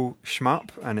theoretical shmup,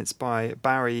 and it's by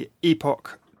Barry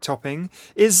Epoch Topping.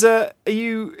 Are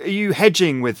you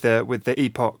hedging with the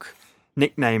Epoch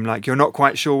nickname? Like, you're not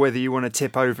quite sure whether you want to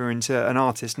tip over into an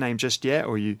artist name just yet,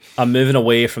 or you? I'm moving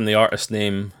away from the artist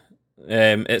name.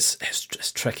 It's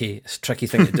tricky. It's a tricky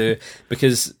thing to do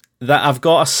because that I've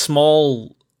got a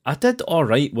small. I did all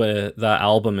right with that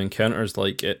album Encounters.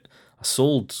 Like it, I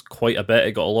sold quite a bit.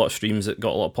 It got a lot of streams. It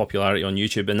got a lot of popularity on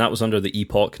YouTube, and that was under the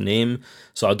Epoch name.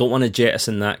 So I don't want to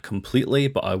jettison that completely,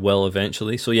 but I will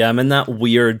eventually. So yeah, I'm in that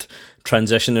weird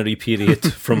transitionary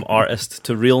period from artist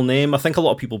to real name. I think a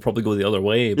lot of people probably go the other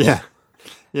way. But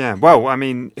Yeah. Well, I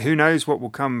mean, who knows what will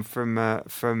come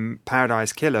from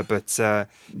Paradise Killer? But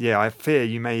yeah, I fear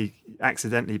you may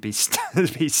accidentally be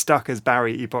be stuck as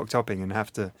Barry Epoch Topping and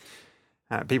have to.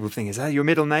 People think, is that your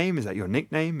middle name? Is that your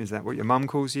nickname? Is that what your mum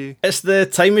calls you? It's the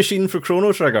time machine for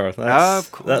Chrono Trigger.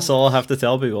 Of course. That's all I have to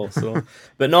tell people. So,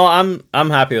 but no, I'm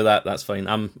happy with that. That's fine.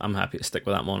 I'm happy to stick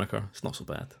with that moniker. It's not so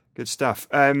bad. Good stuff.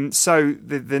 So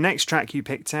the next track you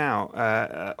picked out,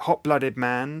 Hot Blooded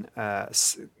Man,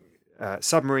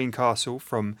 Submarine Castle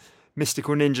from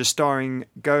Mystical Ninja starring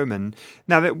Goman.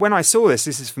 Now, when I saw this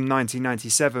is from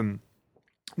 1997.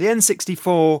 The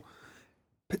N64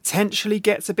 potentially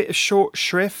gets a bit of short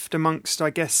shrift amongst, I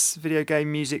guess, video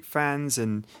game music fans,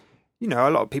 and a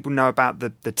lot of people know about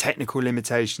the technical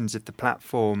limitations of the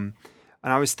platform.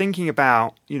 And I was thinking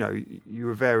about, you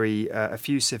were very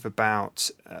effusive about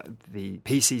the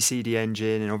PC CD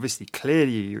engine, and obviously,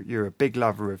 clearly, you're a big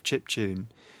lover of chiptune.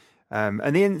 And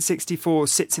the N64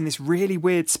 sits in this really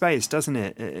weird space, doesn't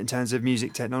it, in terms of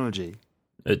music technology?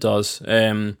 It does.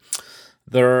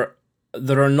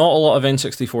 There are not a lot of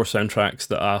N64 soundtracks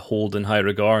that I hold in high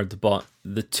regard, but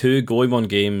the two Goemon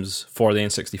games for the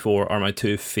N64 are my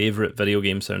two favourite video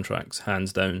game soundtracks,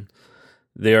 hands down.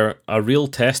 They're a real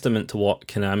testament to what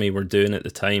Konami were doing at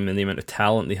the time and the amount of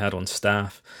talent they had on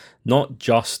staff. Not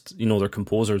just, their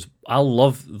composers. I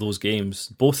love those games.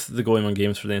 Both the Goemon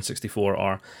games for the N64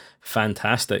 are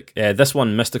fantastic. This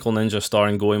one, Mystical Ninja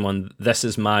starring Goemon, this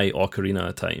is my Ocarina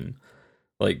of Time.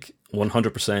 Like,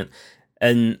 100%.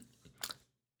 And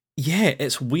yeah,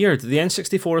 it's weird. The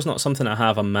N64 is not something I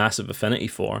have a massive affinity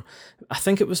for. I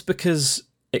think it was because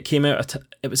it came out,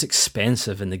 it was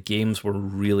expensive and the games were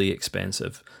really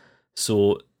expensive.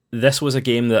 So this was a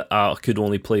game that I could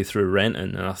only play through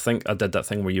renting, and I think I did that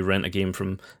thing where you rent a game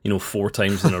from 4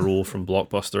 times in a row from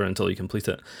Blockbuster until you complete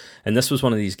it. And this was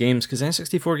one of these games, because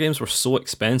N64 games were so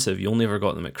expensive, you only ever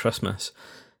got them at Christmas.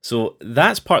 So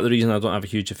that's part of the reason I don't have a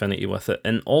huge affinity with it.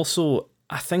 And also,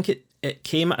 I think it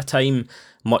came at a time,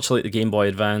 much like the Game Boy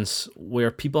Advance, where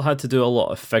people had to do a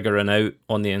lot of figuring out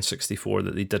on the N64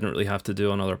 that they didn't really have to do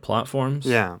on other platforms.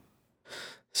 Yeah.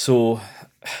 So,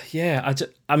 yeah,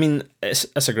 I mean,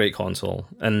 it's a great console,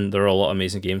 and there are a lot of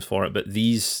amazing games for it, but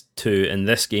these two, and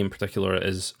this game in particular,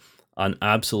 is an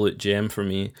absolute gem for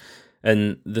me.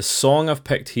 And the song I've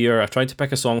picked here, I tried to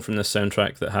pick a song from this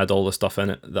soundtrack that had all the stuff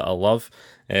in it that I love.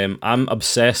 I'm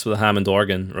obsessed with the Hammond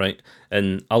organ, right?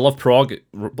 And I love prog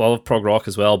rock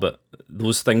as well, but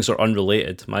those things are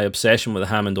unrelated. My obsession with the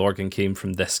Hammond organ came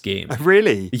from this game.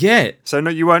 Really? Yeah. So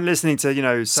no, you weren't listening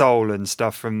to soul and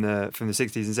stuff from the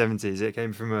 60s and 70s. It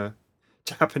came from a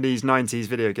Japanese 90s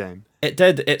video game. It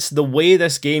did. It's the way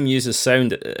this game uses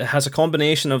sound. It has a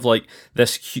combination of like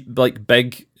this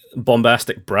big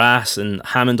bombastic brass and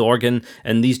Hammond organ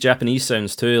and these Japanese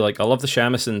sounds too. Like, I love the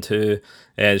shamisen too,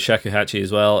 the shakuhachi as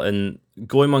well, and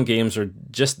Goemon games are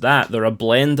just that. They're a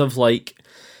blend of like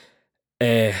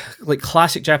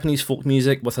classic Japanese folk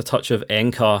music with a touch of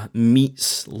enka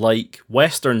meets like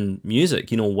Western music,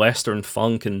 Western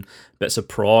funk and bits of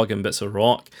prog and bits of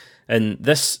rock. And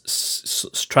this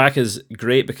track is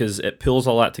great because it pulls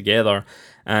all that together.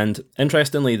 And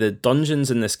interestingly, the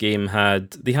dungeons in this game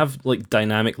have like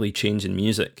dynamically changing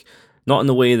music. Not in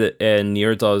the way that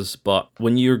Nier does, but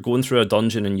when you're going through a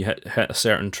dungeon and you hit a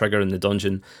certain trigger in the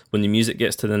dungeon, when the music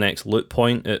gets to the next loop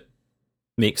point, it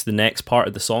makes the next part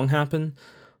of the song happen.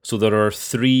 So there are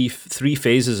three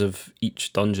phases of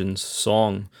each dungeon's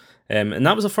song. And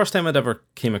that was the first time I'd ever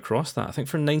came across that. I think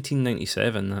for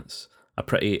 1997, that's a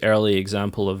pretty early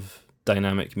example of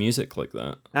dynamic music like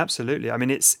that. Absolutely. I mean,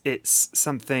 it's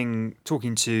something,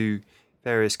 talking to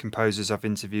various composers I've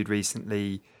interviewed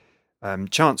recently,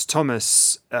 Chance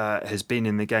Thomas has been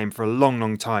in the game for a long,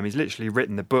 long time. He's literally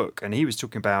written the book, and he was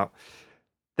talking about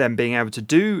them being able to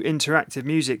do interactive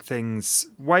music things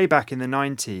way back in the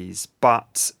 90s,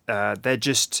 but they're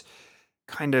just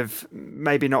kind of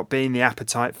maybe not being the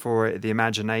appetite for it, the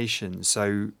imagination.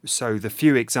 So the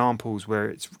few examples where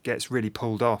it gets really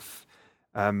pulled off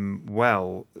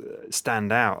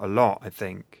stand out a lot, I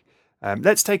think.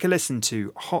 Let's take a listen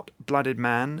to Hot Blooded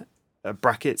Man,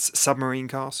 brackets Submarine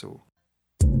Castle.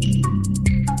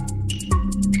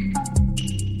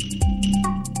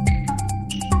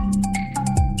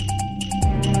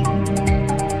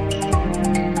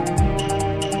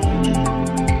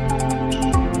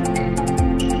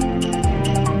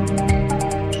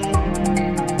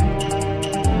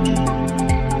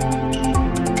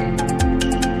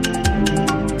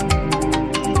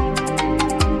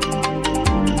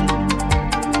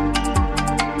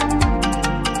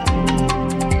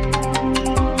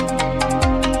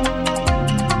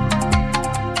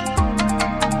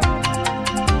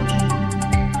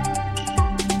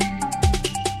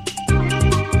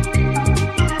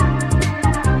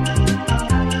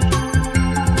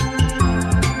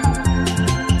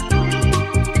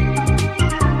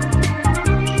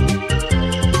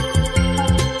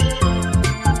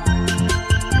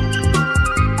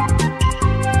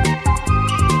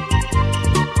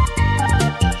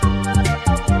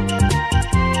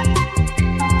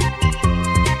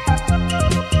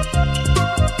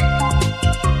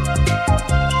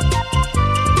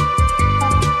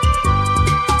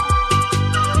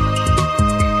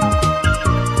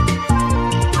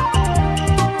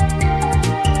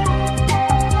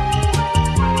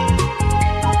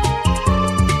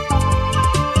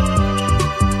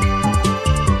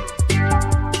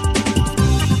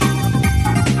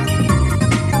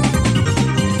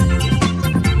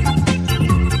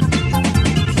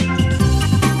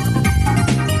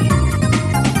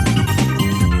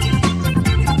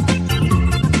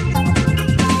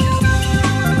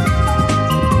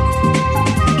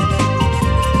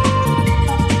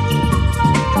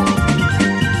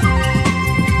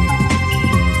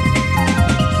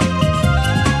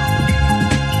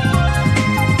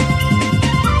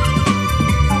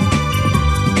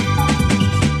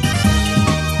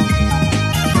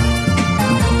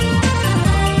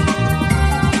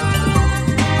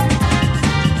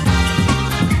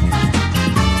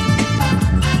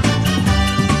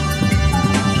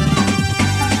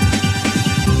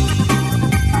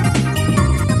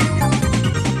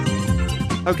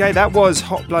 Okay, that was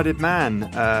Hot Blooded Man,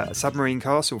 Submarine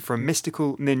Castle from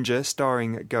Mystical Ninja,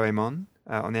 starring Goemon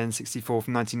on the N64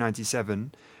 from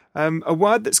 1997. A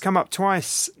word that's come up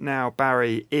twice now,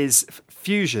 Barry, is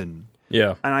fusion.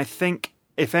 Yeah. And I think,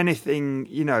 if anything,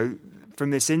 from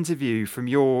this interview, from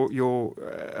your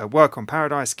work on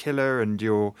Paradise Killer and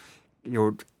your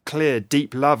clear,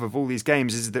 deep love of all these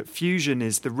games, is that fusion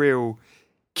is the real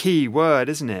key word,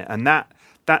 isn't it? And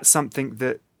that's something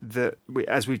that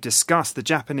as we've discussed, the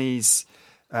Japanese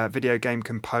video game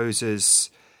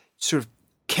composers sort of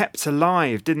kept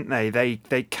alive, didn't they?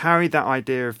 They carried that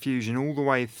idea of fusion all the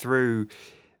way through,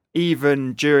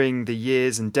 even during the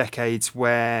years and decades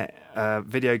where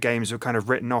video games were kind of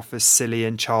written off as silly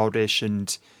and childish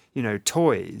and,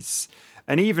 toys.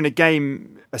 And even a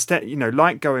game,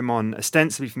 like Goemon,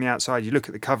 ostensibly from the outside, you look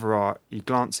at the cover art, you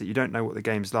glance at it, you don't know what the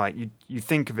game's like. You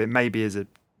think of it maybe as a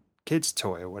kid's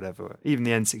toy or whatever, even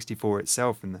the N64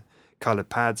 itself and the coloured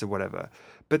pads or whatever.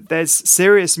 But there's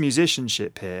serious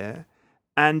musicianship here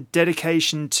and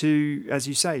dedication to, as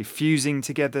you say, fusing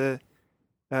together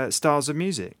styles of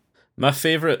music. My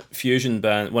favourite fusion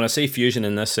band, when I say fusion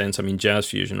in this sense, I mean jazz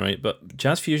fusion, right? But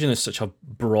jazz fusion is such a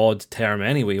broad term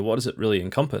anyway. What does it really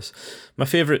encompass? My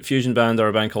favourite fusion band are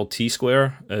a band called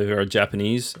T-Square, who are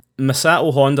Japanese.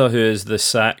 Masato Honda, who is the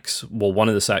sax, one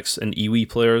of the sax and iwi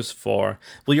players for...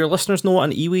 Will your listeners know what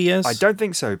an iwi is? I don't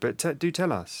think so, but do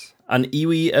tell us. An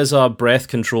iwi is a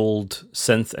breath-controlled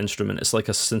synth instrument. It's like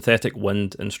a synthetic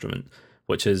wind instrument,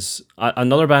 which is...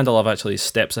 Another band I love, actually, is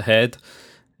Steps Ahead,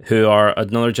 who are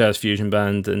another jazz fusion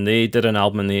band, and they did an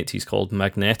album in the 80s called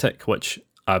Magnetic, which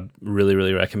I really,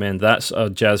 really recommend. That's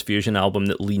a jazz fusion album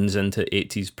that leans into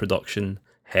 80s production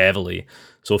heavily.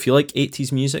 So if you like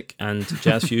 80s music and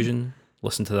jazz fusion,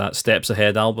 listen to that Steps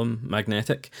Ahead album,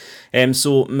 Magnetic.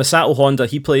 So Masato Honda,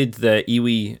 he played the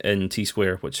iwi in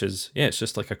T-Square, which is, it's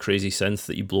just like a crazy synth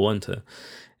that you blow into.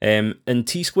 And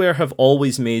T-Square have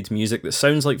always made music that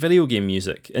sounds like video game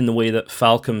music, in the way that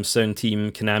Falcom sound team,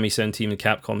 Konami sound team, and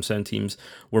Capcom sound teams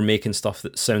were making stuff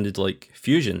that sounded like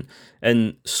fusion.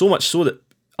 And so much so that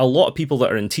a lot of people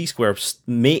that are in T-Square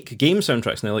make game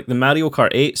soundtracks now. Like the Mario Kart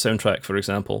 8 soundtrack, for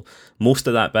example, most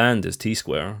of that band is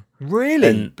T-Square. Really?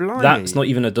 And Blimey. that's not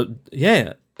even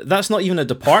that's not even a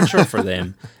departure for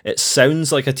them. It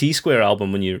sounds like a T-Square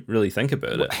album when you really think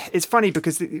about it. It's funny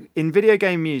because in video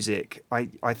game music,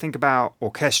 I think about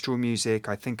orchestral music,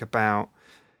 I think about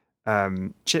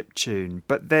chiptune,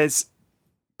 but there's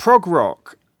prog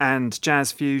rock and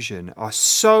jazz fusion are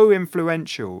so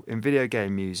influential in video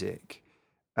game music.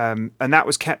 And that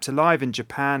was kept alive in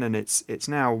Japan, and it's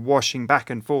now washing back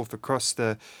and forth across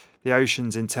the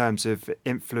oceans in terms of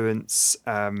influence.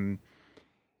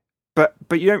 But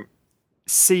you don't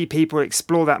see people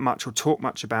explore that much or talk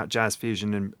much about jazz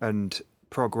fusion and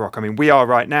prog rock. I mean, we are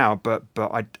right now, but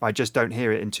I just don't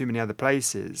hear it in too many other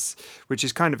places, which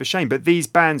is kind of a shame. But these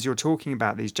bands you're talking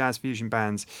about, these jazz fusion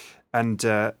bands, and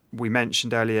we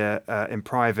mentioned earlier in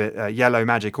private Yellow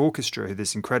Magic Orchestra, who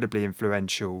this incredibly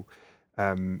influential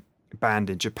band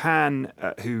in Japan,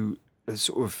 who are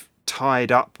sort of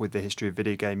tied up with the history of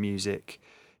video game music.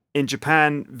 In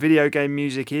Japan, video game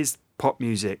music is pop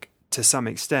music to some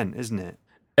extent, isn't it?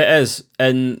 It is,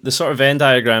 and the sort of Venn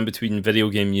diagram between video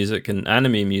game music and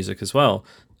anime music as well.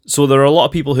 So there are a lot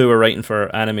of people who are writing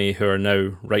for anime who are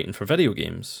now writing for video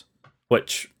games,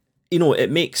 which,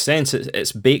 it makes sense.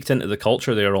 It's baked into the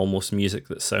culture there, almost music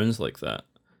that sounds like that.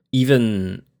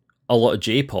 Even a lot of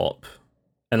J-pop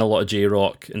and a lot of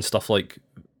J-rock and stuff like,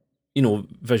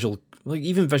 visual, like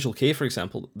even Visual K, for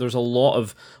example, there's a lot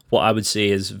of what I would say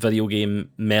is video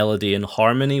game melody and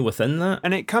harmony within that.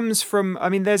 And it comes from,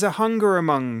 there's a hunger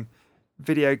among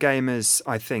video gamers,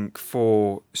 I think,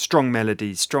 for strong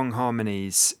melodies, strong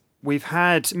harmonies. We've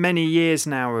had many years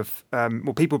now of,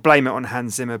 people blame it on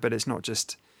Hans Zimmer, but it's not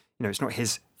just, it's not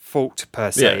his fault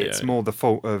per se. It's more the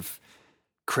fault of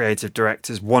creative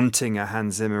directors wanting a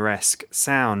Hans Zimmer-esque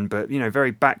sound, but,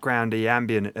 very backgroundy,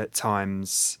 ambient at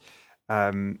times.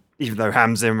 Even though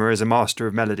Hans Zimmer is a master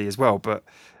of melody as well, but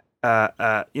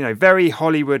very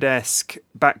Hollywood-esque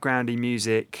backgroundy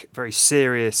music, very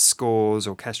serious scores,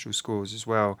 orchestral scores as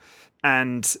well.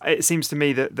 And it seems to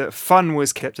me that fun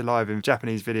was kept alive in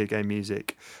Japanese video game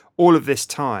music all of this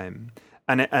time,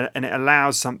 and it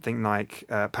allows something like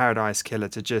Paradise Killer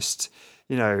to just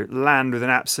land with an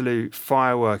absolute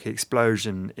firework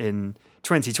explosion in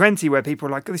 2020, where people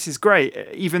are like, this is great,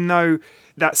 even though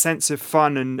that sense of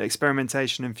fun and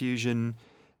experimentation and fusion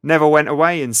never went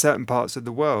away in certain parts of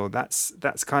the world.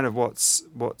 That's kind of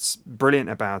what's brilliant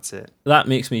about it. That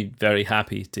makes me very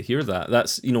happy to hear that.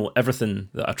 That's, everything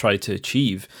that I try to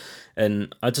achieve.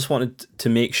 And I just wanted to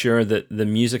make sure that the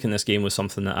music in this game was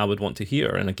something that I would want to hear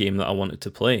in a game that I wanted to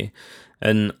play.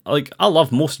 And I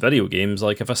love most video games.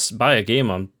 Like if I buy a game,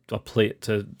 I play it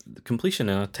to completion,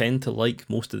 and I tend to like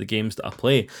most of the games that I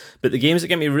play. But the games that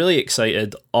get me really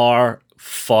excited are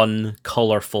fun,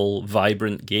 colourful,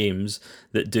 vibrant games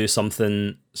that do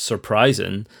something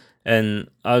surprising. And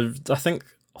I think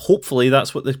hopefully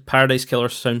that's what the Paradise Killer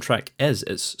soundtrack is.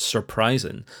 It's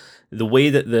surprising. The way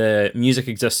that the music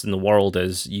exists in the world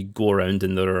is you go around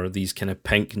and there are these kind of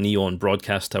pink neon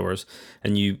broadcast towers,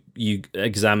 and you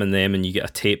examine them and you get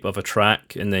a tape of a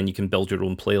track, and then you can build your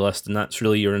own playlist, and that's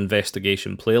really your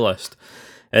investigation playlist.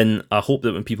 And I hope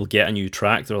that when people get a new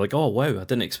track, they're like, oh wow, I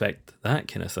didn't expect that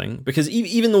kind of thing. Because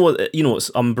even though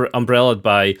it's umbrellaed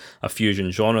by a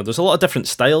fusion genre, there's a lot of different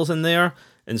styles in there.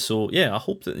 And so I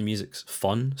hope that the music's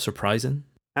fun, surprising.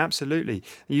 Absolutely.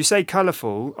 You say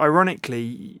colourful.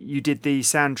 Ironically, you did the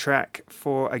soundtrack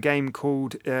for a game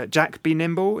called Jack Be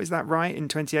Nimble, is that right, in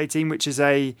 2018, which is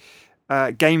a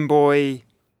Game Boy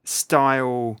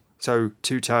style, so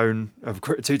two tones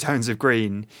of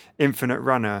green, infinite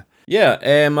runner. Yeah,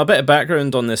 a bit of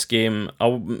background on this game. I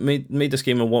made this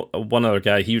game with one other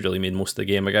guy. He really made most of the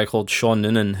game. A guy called Sean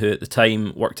Noonan, who at the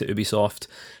time worked at Ubisoft.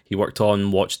 He worked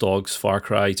on Watch Dogs, Far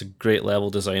Cry. He's a great level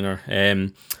designer.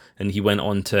 And he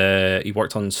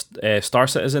worked on Star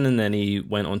Citizen, and then he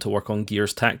went on to work on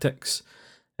Gears Tactics.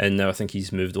 And now I think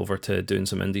he's moved over to doing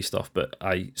some indie stuff. But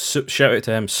I shout out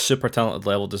to him, super talented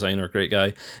level designer, great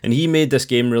guy. And he made this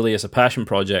game really as a passion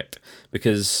project,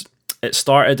 because it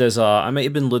started as I might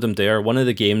have been Ludum Dare, one of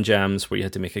the game jams where you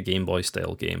had to make a Game Boy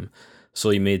style game. So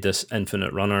he made this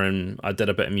Infinite Runner, and I did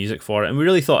a bit of music for it. And we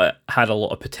really thought it had a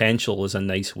lot of potential as a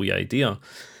nice wee idea.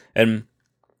 And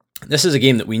this is a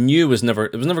game that we knew was never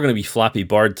going to be Flappy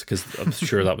Bird, because I'm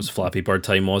sure that was Flappy Bird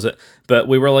time, was it? But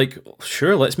we were like,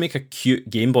 sure, let's make a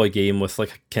cute Game Boy game with like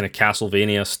a kind of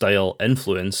Castlevania style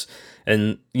influence,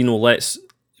 and let's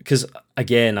because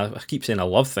again, I keep saying I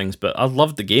love things, but I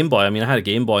loved the Game Boy. I mean, I had a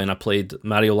Game Boy and I played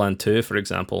Mario Land 2, for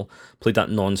example. Played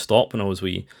that non-stop when I was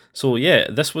wee. So yeah,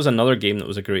 this was another game that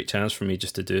was a great chance for me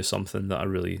just to do something that I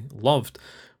really loved,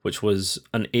 which was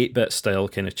an 8-bit style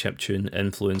kind of chiptune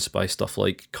influenced by stuff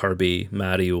like Kirby,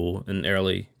 Mario, and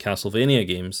early Castlevania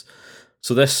games.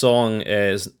 So this song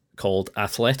is called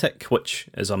Athletic, which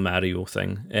is a Mario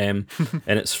thing, and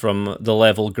it's from the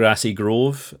level Grassy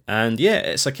Grove, and yeah,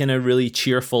 it's a kind of really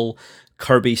cheerful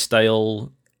Kirby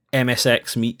style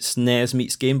MSX meets NES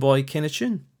meets Game Boy kind of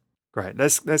tune. Great,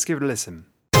 let's give it a listen.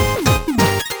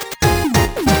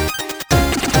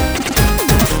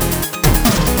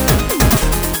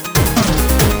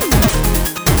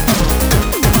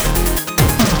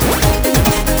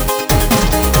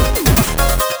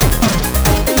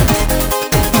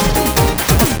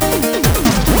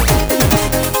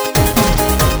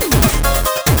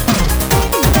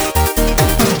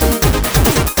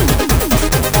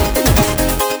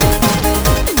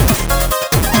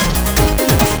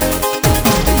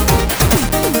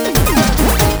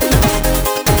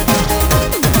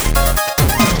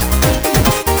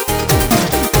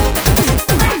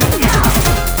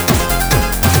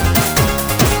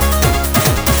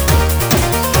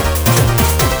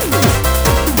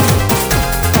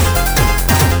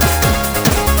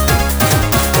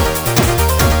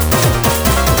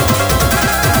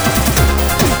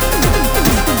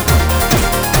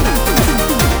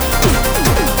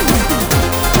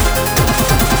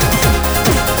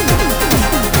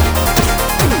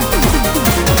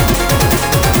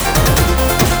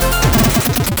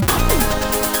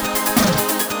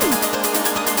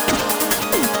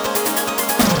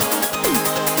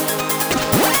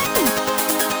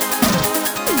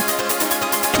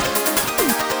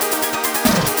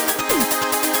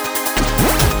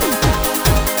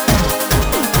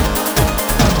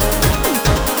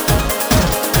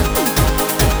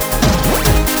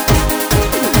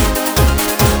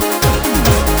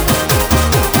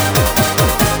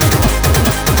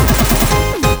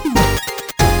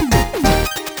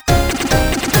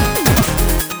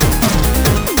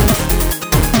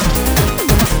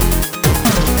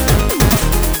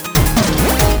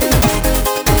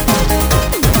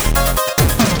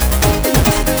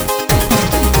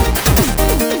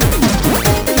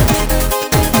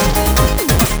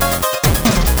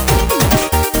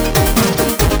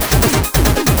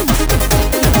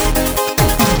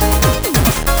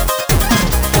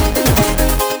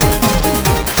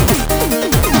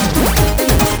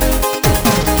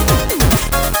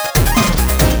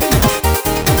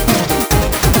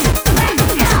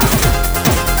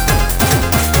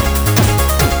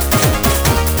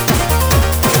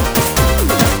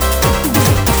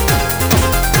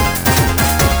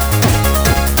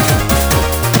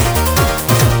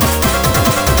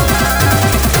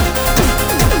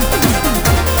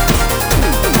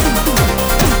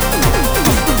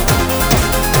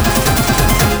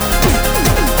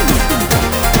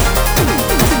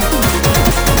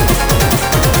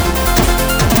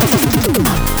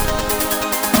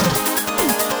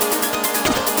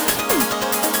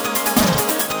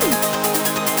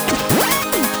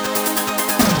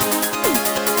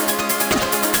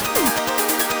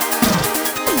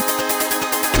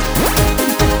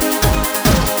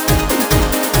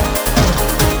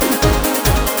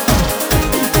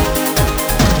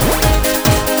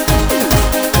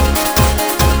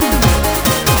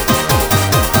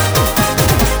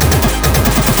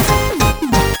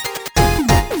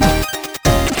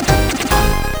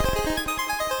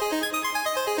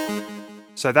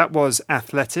 So that was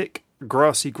Athletic,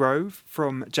 Grassy Grove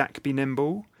from Jack Be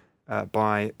Nimble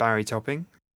by Barry Topping.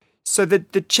 So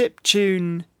the chip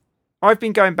tune, I've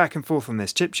been going back and forth on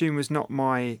this. Chip tune was not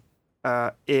my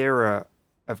era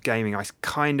of gaming. I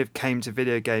kind of came to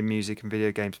video game music and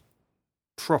video games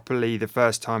properly the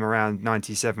first time around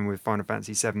 97 with Final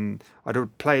Fantasy 7.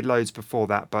 I'd played loads before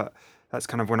that, but that's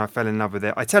kind of when I fell in love with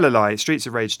it. I tell a lie, Streets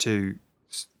of Rage 2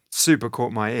 super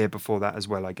caught my ear before that as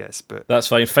well, I guess. But that's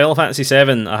fine. Final Fantasy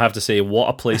 7, I have to say, what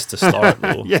a place to start,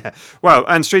 though. Yeah, well,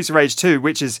 and Streets of Rage 2,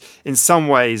 which is in some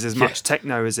ways as much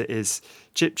techno as it is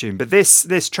chiptune. But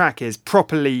this track is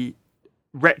properly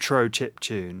retro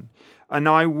chiptune, and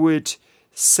I would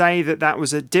say that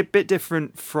was a bit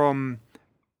different from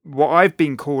what I've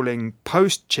been calling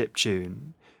post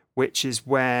chiptune, which is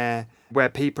where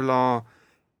people are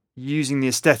using the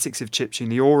aesthetics of chiptune,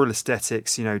 the aural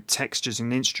aesthetics, textures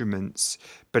and instruments,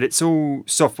 but it's all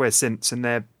software synths, and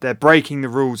they're breaking the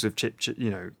rules of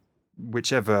chiptune,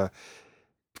 whichever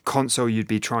console you'd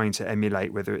be trying to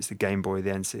emulate, whether it's the Game Boy,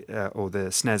 the or the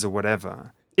SNES or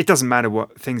whatever. it doesn't matter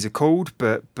what things are called,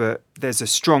 but there's a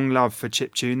strong love for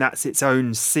chiptune. That's its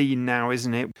own scene now,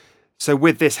 isn't it? So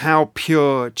with this, how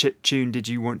pure chiptune did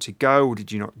you want to go, or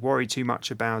did you not worry too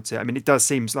much about it? I mean, it does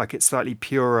seem like it's slightly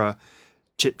purer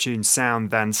chiptune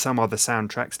sound than some other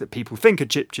soundtracks that people think are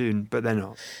chiptune, but they're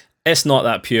not. It's not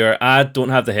that pure. I don't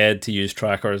have the head to use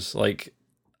trackers. Like,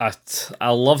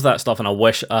 I love that stuff, and I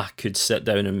wish I could sit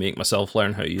down and make myself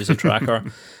learn how to use a tracker.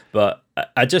 But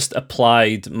I just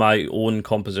applied my own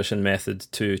composition method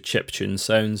to chiptune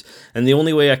sounds, and the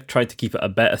only way I tried to keep it a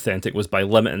bit authentic was by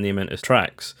limiting the amount of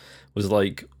tracks. Was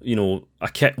like, you know, a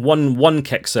kick, one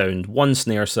kick sound, one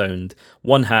snare sound,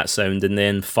 one hat sound, and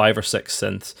then 5 or 6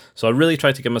 synths. So I really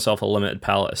tried to give myself a limited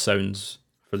palette of sounds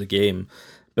for the game.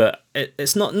 But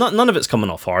it's not none of it's coming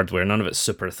off hardware. None of it's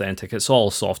super authentic. It's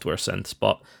all software synths.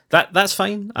 But that's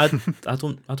fine. I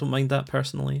don't mind that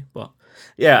personally. But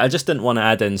yeah, I just didn't want to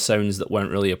add in sounds that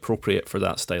weren't really appropriate for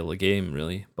that style of game,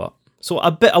 really. But so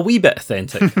a wee bit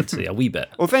authentic, I'd say, a wee bit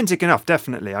authentic enough,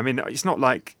 definitely. I mean, it's not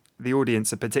like the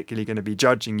audience are particularly going to be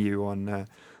judging you on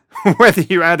whether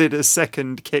you added a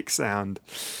second kick sound.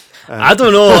 I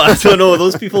don't know.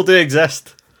 Those people do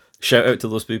exist. Shout out to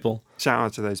those people. Shout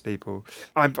out to those people.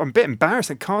 I'm a bit embarrassed.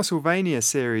 The Castlevania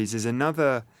series is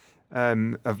another,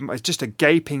 it's just a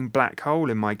gaping black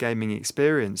hole in my gaming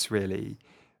experience, really.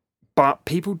 But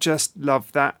people just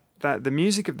love that the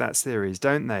music of that series,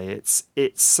 don't they?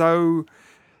 It's so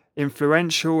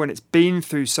influential, and it's been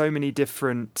through so many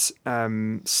different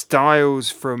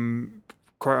styles, from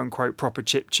quote unquote proper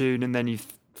chiptune, and then you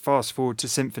fast forward to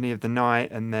Symphony of the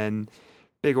Night, and then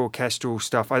big orchestral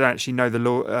stuff. I don't actually know the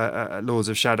Laws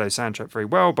of Shadow soundtrack very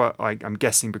well, but I'm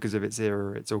guessing because of its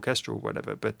era, it's orchestral,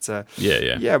 whatever. But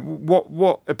yeah.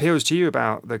 What appeals to you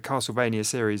about the Castlevania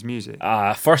series music?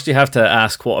 First, you have to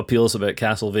ask what appeals about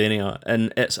Castlevania,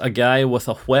 and it's a guy with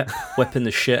a whip whipping the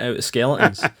shit out of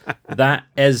skeletons. That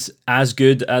is as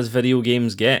good as video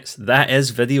games gets. That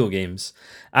is video games.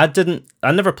 I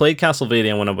never played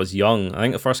Castlevania when I was young. I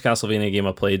think the first Castlevania game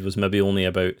I played was maybe only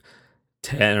about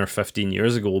 10 or 15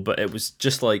 years ago, but it was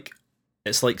just like,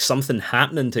 it's like something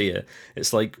happening to you.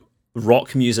 It's like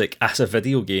rock music as a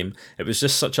video game. It was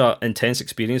just such an intense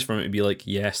experience for me to be like,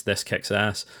 yes, this kicks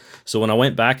ass. So when I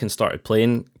went back and started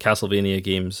playing Castlevania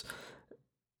games,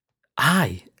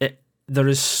 there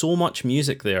is so much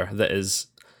music there that is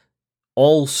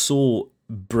all so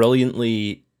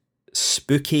brilliantly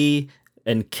spooky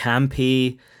and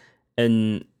campy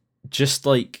and just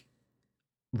like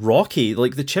rocky.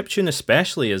 Like the chiptune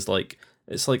especially is like,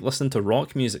 it's like listening to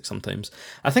rock music sometimes.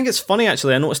 I think it's funny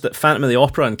actually, I noticed that Phantom of the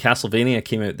Opera and Castlevania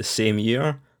came out the same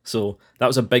year, so that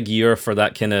was a big year for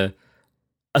that kind of,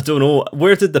 I don't know,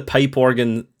 where did the pipe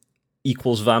organ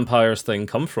equals vampires thing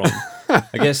come from?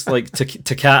 I guess like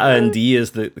Toccata and D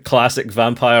is the classic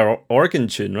vampire organ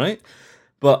tune, right?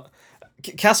 But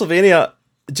Castlevania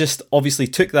just obviously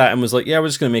took that and was like, yeah, we're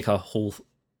just going to make a whole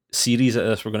series out of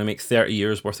this. We're going to make 30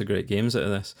 years worth of great games out of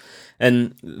this.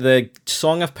 And the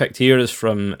song I've picked here is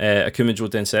from Akumajo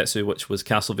Densetsu, which was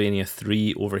Castlevania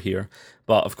 3 over here.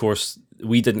 But of course,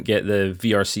 we didn't get the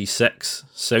VRC6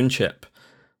 sound chip,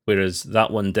 whereas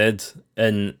that one did.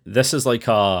 And this is like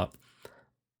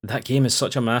that game is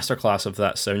such a masterclass of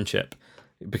that sound chip,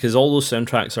 because all those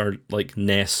soundtracks are like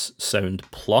NES Sound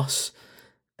Plus.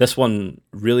 This one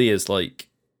really is like,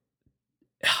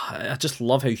 I just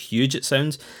love how huge it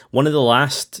sounds. One of the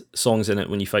last songs in it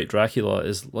when you fight Dracula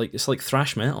is like, it's like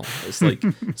thrash metal. It's like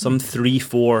some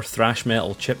 3/4 thrash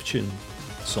metal chiptune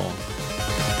song.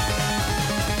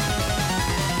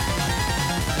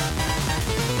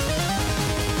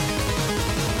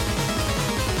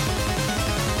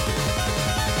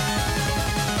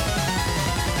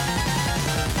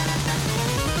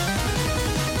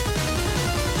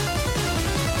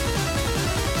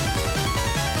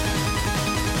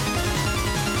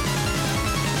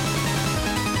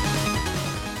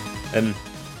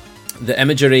 The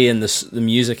imagery and the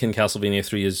music in Castlevania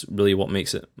 3 is really what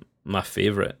makes it my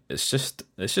favourite. It's just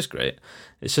great.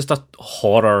 It's just a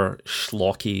horror,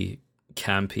 schlocky,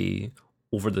 campy,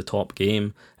 over-the-top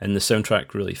game, and the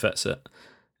soundtrack really fits it.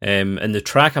 And the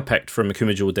track I picked from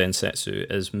Akumajo Densetsu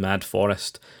is Mad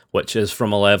Forest, which is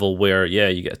from a level where, yeah,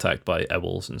 you get attacked by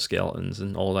owls and skeletons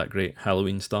and all that great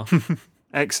Halloween stuff.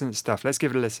 Excellent stuff. Let's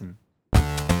give it a listen.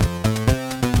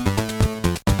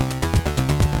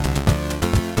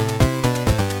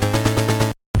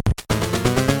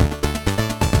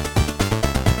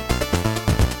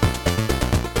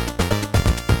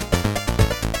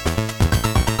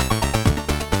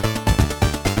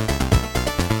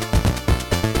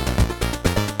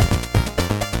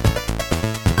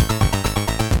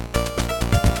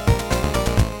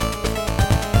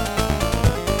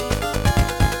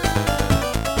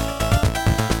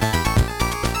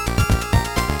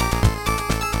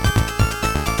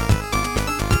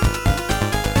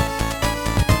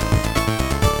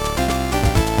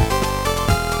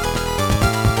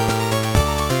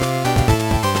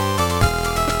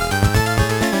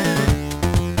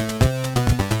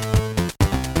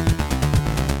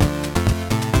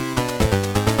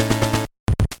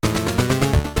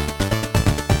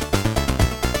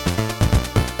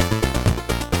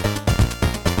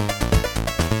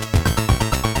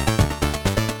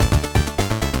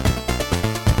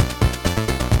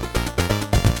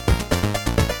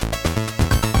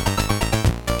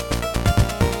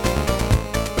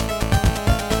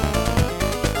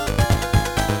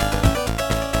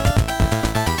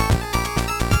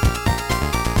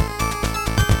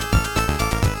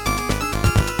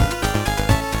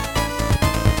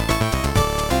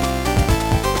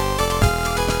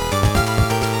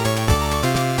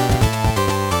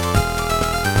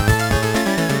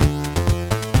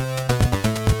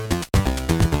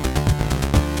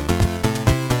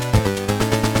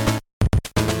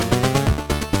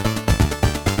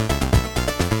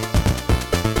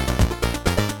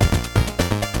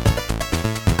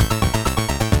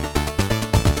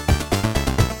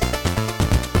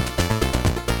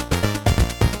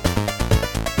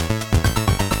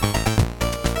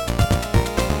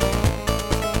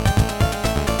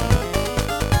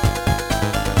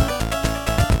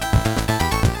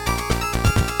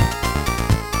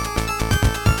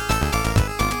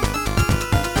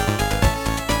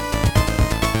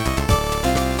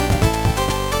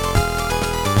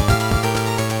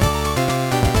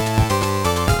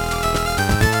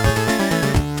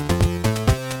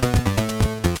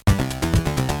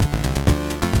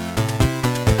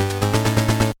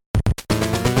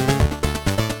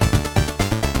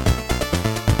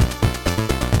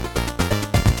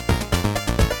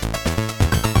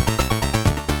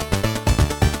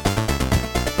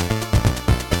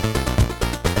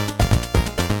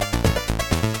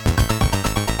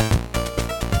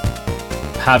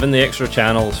 having the extra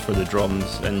channels for the drums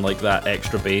and like that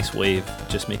extra bass wave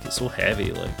just make it so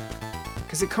heavy, like.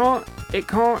 Because it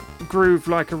can't groove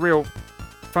like a real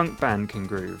funk band can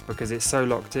groove because it's so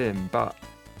locked in, but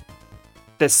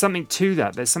there's something to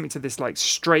that. There's something to this like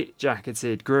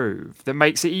straight-jacketed groove that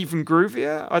makes it even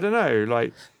groovier. I don't know,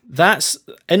 like that's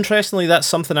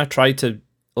something I tried to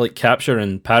like capture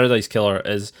in Paradise Killer.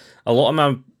 Is a lot of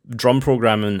my drum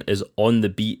programming is on the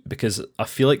beat because I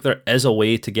feel like there is a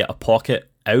way to get a pocket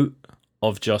out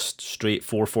of just straight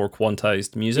 4/4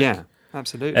 quantized music. Yeah,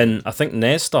 absolutely. And I think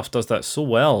NES stuff does that so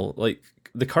well. Like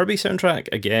the Kirby soundtrack,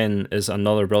 again, is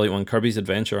another brilliant one. Kirby's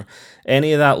Adventure.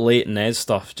 Any of that late NES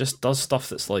stuff just does stuff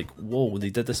that's like, whoa,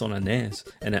 they did this on a NES.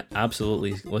 And it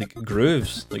absolutely, like,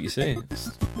 grooves, like you say.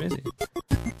 It's crazy.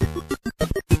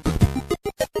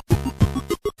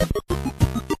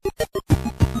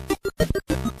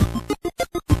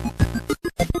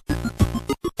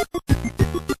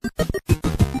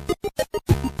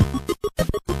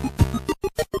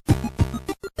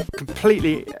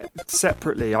 Completely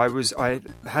separately, I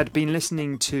had been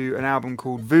listening to an album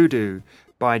called Voodoo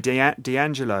by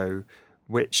D'Angelo,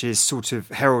 which is sort of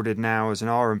heralded now as an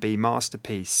R&B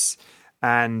masterpiece,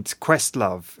 and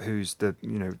Questlove, who's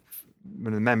one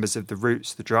of the members of the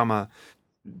Roots, the drummer,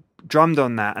 drummed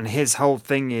on that, and his whole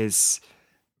thing is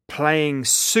playing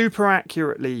super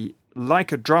accurately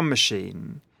like a drum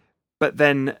machine, but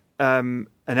then an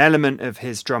element of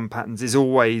his drum patterns is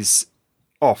always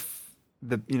off.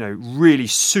 Really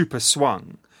super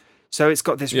swung, so it's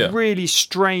got this really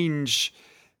strange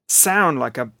sound,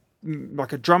 like a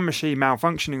drum machine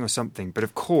malfunctioning or something. But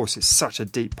of course, it's such a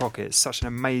deep pocket. It's such an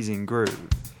amazing groove.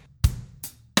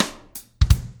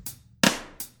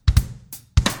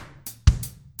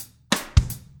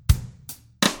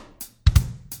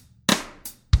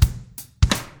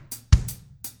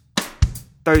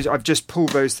 I've just pulled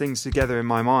those things together in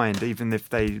my mind, even if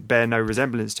they bear no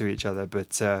resemblance to each other. But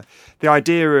the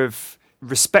idea of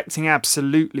respecting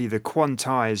absolutely the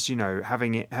quantized,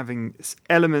 having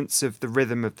elements of the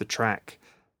rhythm of the track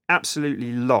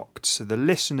absolutely locked, so the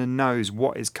listener knows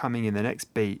what is coming in the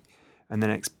next beat and the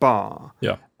next bar.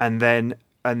 Yeah. And then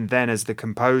as the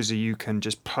composer, you can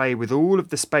just play with all of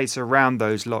the space around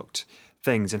those locked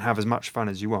things and have as much fun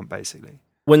as you want, basically.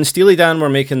 When Steely Dan were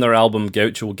making their album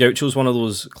Gaucho's one of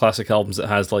those classic albums that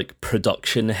has like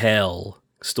production hell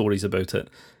stories about it.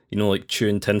 Like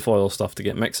chewing tinfoil stuff to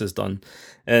get mixes done.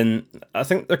 And I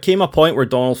think there came a point where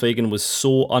Donald Fagen was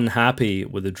so unhappy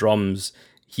with the drums,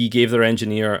 he gave their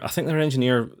engineer,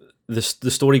 the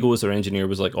story goes their engineer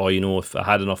was like, if I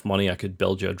had enough money, I could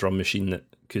build you a drum machine that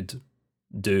could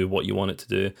do what you want it to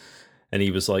do. And he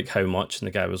was like, how much? And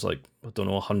the guy was like, I don't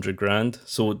know, $100,000.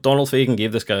 So Donald Fagen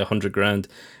gave this guy $100,000,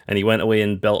 and he went away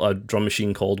and built a drum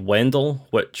machine called Wendell,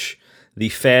 which they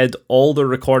fed all the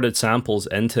recorded samples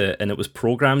into, and it was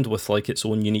programmed with like its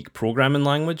own unique programming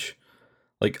language.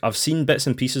 Like I've seen bits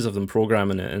and pieces of them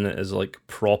programming it, and it is like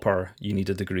proper. You need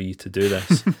a degree to do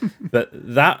this. But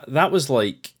that was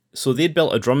like, so they'd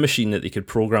built a drum machine that they could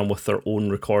program with their own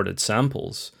recorded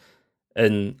samples.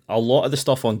 And a lot of the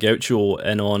stuff on Gaucho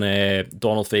and on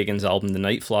Donald Fagen's album The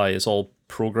Nightfly is all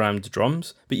programmed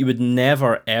drums, but you would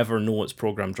never ever know it's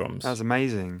programmed drums. That's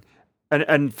amazing.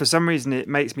 And for some reason it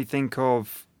makes me think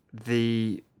of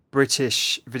the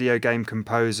British video game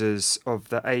composers of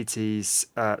the 80s,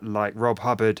 like Rob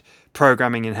Hubbard,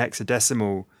 programming in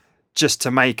hexadecimal just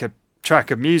to make a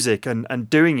track of music and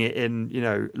doing it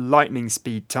in lightning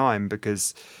speed time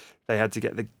because they had to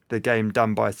get the game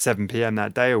done by 7 p.m.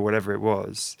 that day or whatever it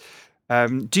was.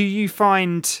 Do you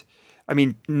find,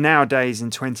 nowadays in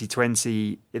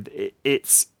 2020,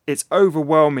 it's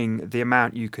overwhelming the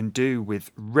amount you can do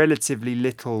with relatively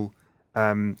little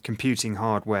computing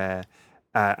hardware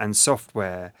and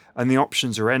software, and the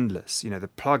options are endless. The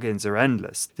plugins are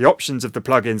endless. The options of the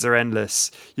plugins are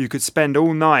endless. You could spend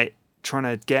all night trying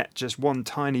to get just one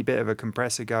tiny bit of a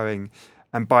compressor going,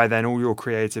 and by then all your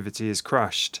creativity is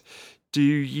crushed. Do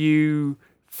you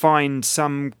find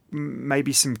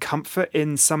maybe some comfort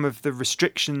in some of the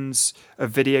restrictions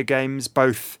of video games,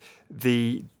 both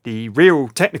the real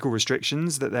technical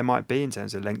restrictions that there might be in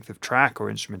terms of length of track or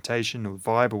instrumentation or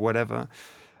vibe or whatever,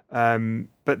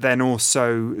 but then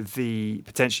also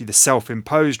potentially the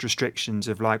self-imposed restrictions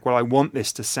of like, well, I want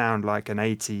this to sound like an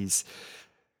 80s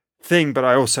thing, but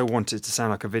I also want it to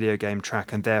sound like a video game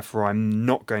track, and therefore I'm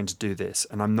not going to do this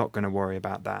and I'm not going to worry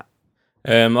about that.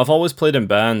 I've always played in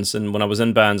bands, and when I was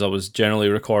in bands I was generally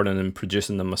recording and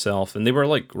producing them myself, and they were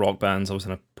like rock bands. I was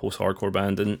in a post-hardcore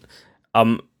band, and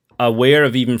I'm aware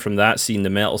of, even from that scene, the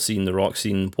metal scene, the rock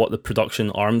scene, what the production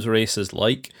arms race is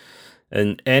like.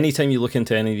 And anytime you look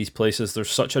into any of these places, there's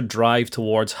such a drive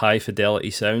towards high fidelity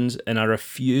sounds, and I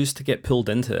refuse to get pulled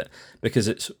into it because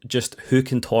it's just who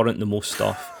can torrent the most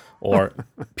stuff, or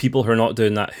people who are not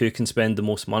doing that, who can spend the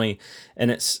most money.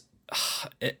 And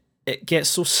it gets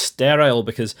so sterile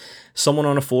because someone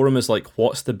on a forum is like,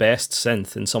 what's the best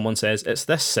synth? And someone says, it's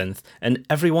this synth, and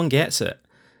everyone gets it.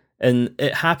 And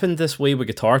it happened this way with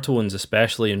guitar tones,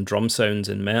 especially in drum sounds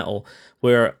in metal,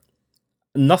 where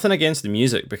nothing against the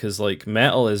music, because like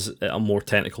metal is at a more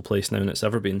technical place now than it's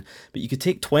ever been, but you could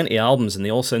take 20 albums and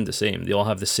they all sound the same. They all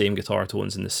have the same guitar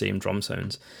tones and the same drum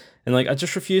sounds. And like, I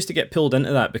just refuse to get pulled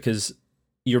into that because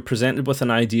you're presented with an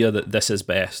idea that this is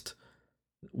best.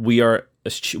 We are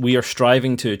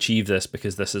striving to achieve this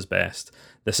because this is best.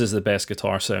 This is the best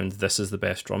guitar sound. This is the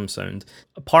best drum sound.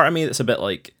 A part of me that's a bit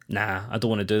like, nah, I don't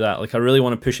want to do that. Like, I really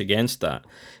want to push against that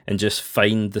and just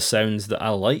find the sounds that I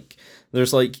like.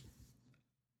 There's like,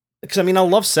 because I mean, I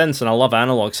love synths and I love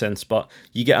analog synths, but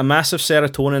you get a massive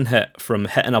serotonin hit from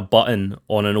hitting a button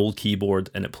on an old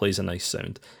keyboard and it plays a nice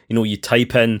sound. You know, you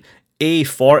type in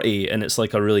A40 and it's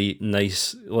like a really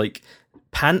nice, like,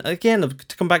 pan. Again,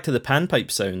 to come back to the panpipe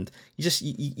sound,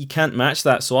 you can't match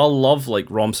that. So I love like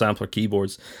ROM sampler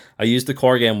keyboards. I use the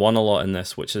Korg M1 a lot in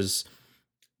this, which is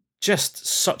just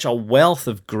such a wealth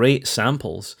of great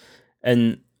samples.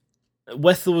 And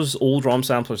with those old ROM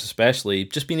samplers especially,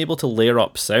 just being able to layer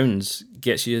up sounds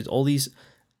gets you all these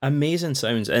amazing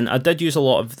sounds. And I did use a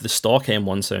lot of the stock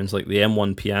M1 sounds, like the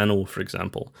M1 piano, for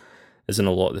example, is in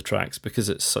a lot of the tracks because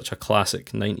it's such a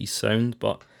classic 90s sound.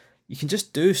 But you can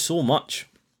just do so much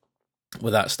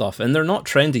with that stuff. And they're not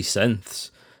trendy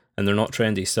synths and they're not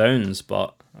trendy sounds.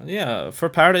 But yeah, for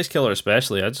Paradise Killer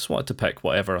especially, I just wanted to pick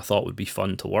whatever I thought would be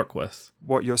fun to work with.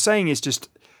 What you're saying is just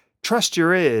trust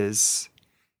your ears,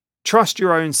 trust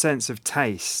your own sense of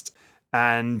taste,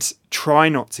 and try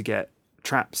not to get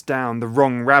trapped down the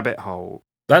wrong rabbit hole.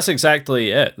 That's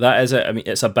exactly it. That is it. I mean,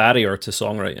 it's a barrier to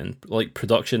songwriting. Like,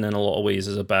 production in a lot of ways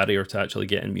is a barrier to actually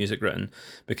getting music written,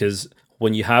 because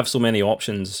when you have so many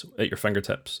options at your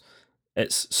fingertips,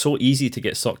 it's so easy to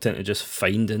get sucked into just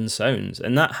finding sounds.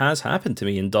 And that has happened to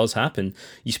me and does happen.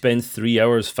 You spend 3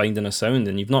 hours finding a sound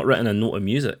and you've not written a note of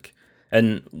music.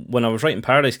 And when I was writing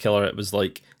Paradise Killer, it was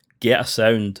like, get a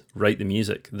sound, write the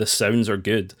music. The sounds are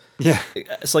good. Yeah.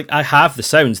 It's like, I have the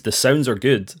sounds are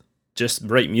good. Just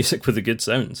write music with the good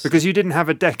sounds. Because you didn't have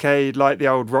a decade like the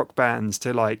old rock bands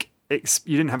to like,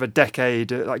 you didn't have a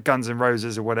decade like Guns N'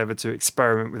 Roses or whatever to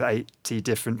experiment with 80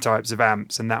 different types of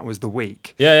amps, and that was the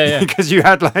week. Yeah. Because you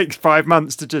had like 5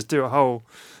 months to just do a whole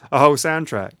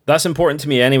soundtrack. That's important to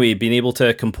me anyway, being able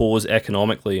to compose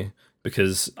economically,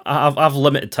 because I've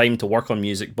limited time to work on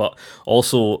music. But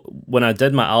also, when I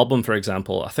did my album, for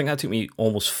example, I think that took me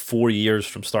almost 4 years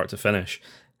from start to finish,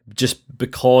 just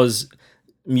because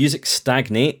music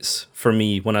stagnates for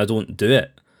me when I don't do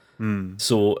it.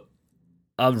 So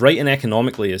writing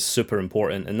economically is super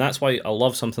important, and that's why I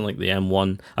love something like the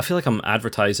M1. I feel like I'm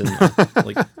advertising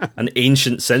like an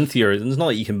ancient synth here. It's not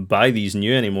like you can buy these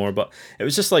new anymore, but it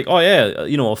was just like, oh yeah,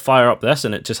 you know, I'll fire up this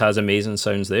and it just has amazing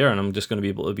sounds there, and I'm just going to be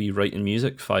able to be writing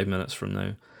music 5 minutes from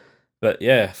now. But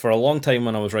yeah, for a long time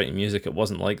when I was writing music, it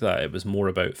wasn't like that. It was more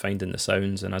about finding the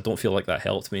sounds, and I don't feel like that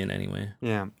helped me in any way.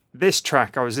 Yeah. This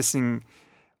track, I was listening,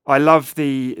 I love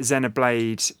the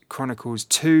Xenoblade Chronicles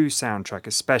 2 soundtrack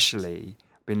especially.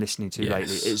 Been listening to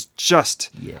lately. It's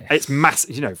just it's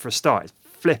massive, you know, for a start, it's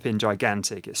flipping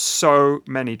gigantic. It's so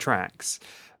many tracks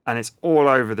and it's all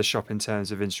over the shop in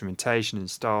terms of instrumentation and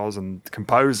styles and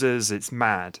composers. It's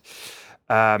mad.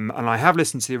 And I have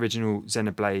listened to the original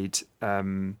Xenoblade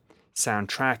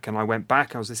soundtrack, and I went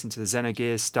back, I was listening to the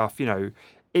Xenogears stuff. You know,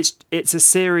 it's a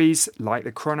series like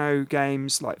the Chrono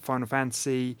games, like Final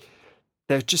Fantasy.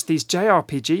 They're just these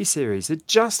JRPG series that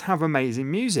just have amazing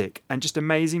music and just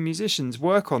amazing musicians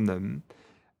work on them.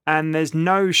 And there's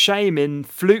no shame in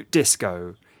flute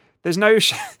disco. There's no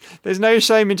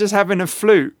shame in just having a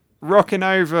flute rocking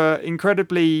over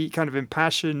incredibly kind of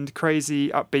impassioned, crazy,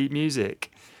 upbeat music.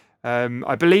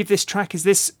 I believe this track, is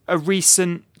this a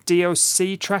recent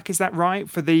DLC track? Is that right?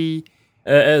 For the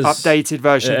updated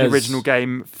version of the original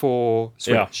game for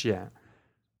Switch? Yeah.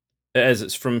 It is.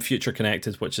 It's from Future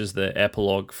Connected, which is the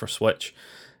epilogue for Switch.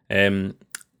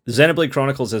 Xenoblade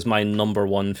Chronicles is my number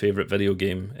one favourite video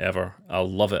game ever. I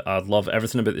love it. I love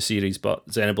everything about the series, but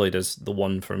Xenoblade is the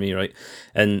one for me, right?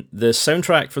 And the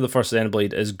soundtrack for the first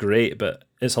Xenoblade is great, but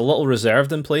it's a little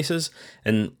reserved in places.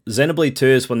 And Xenoblade 2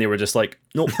 is when they were just like,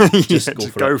 nope, just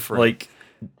go for it. Like,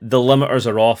 the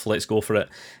limiters are off, let's go for it.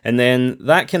 And then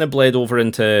that kind of bled over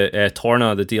into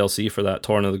Torna, the DLC for that,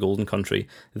 Torna the Golden Country.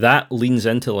 That leans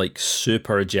into like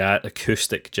super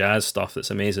acoustic jazz stuff that's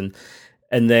amazing.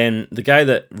 And then the guy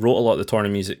that wrote a lot of the Torna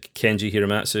music, Kenji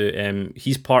Hiramatsu,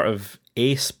 he's part of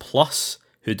Ace Plus,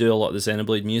 who do a lot of the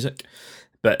Xenoblade music,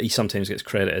 but he sometimes gets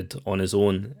credited on his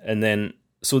own. And then,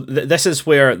 so this is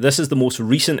the most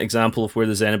recent example of where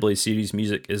the Xenoblade series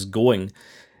music is going.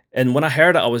 And when I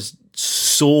heard it, I was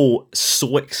so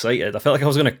excited. I felt like I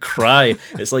was going to cry.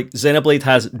 It's like Xenoblade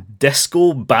has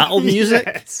disco battle music.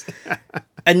 Yes.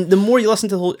 And the more you listen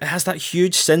to the whole, it has that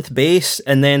huge synth bass.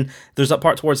 And then there's that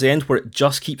part towards the end where it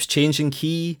just keeps changing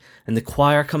key and the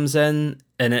choir comes in.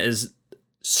 And it is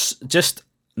just,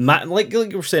 like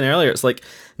you were saying earlier, it's like,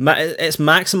 it's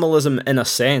maximalism in a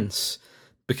sense.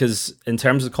 Because in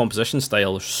terms of the composition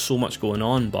style, there's so much going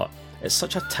on, but it's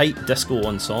such a tight disco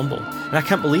ensemble. And I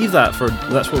can't believe that's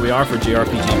where we are for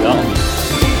JRPG battle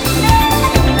music.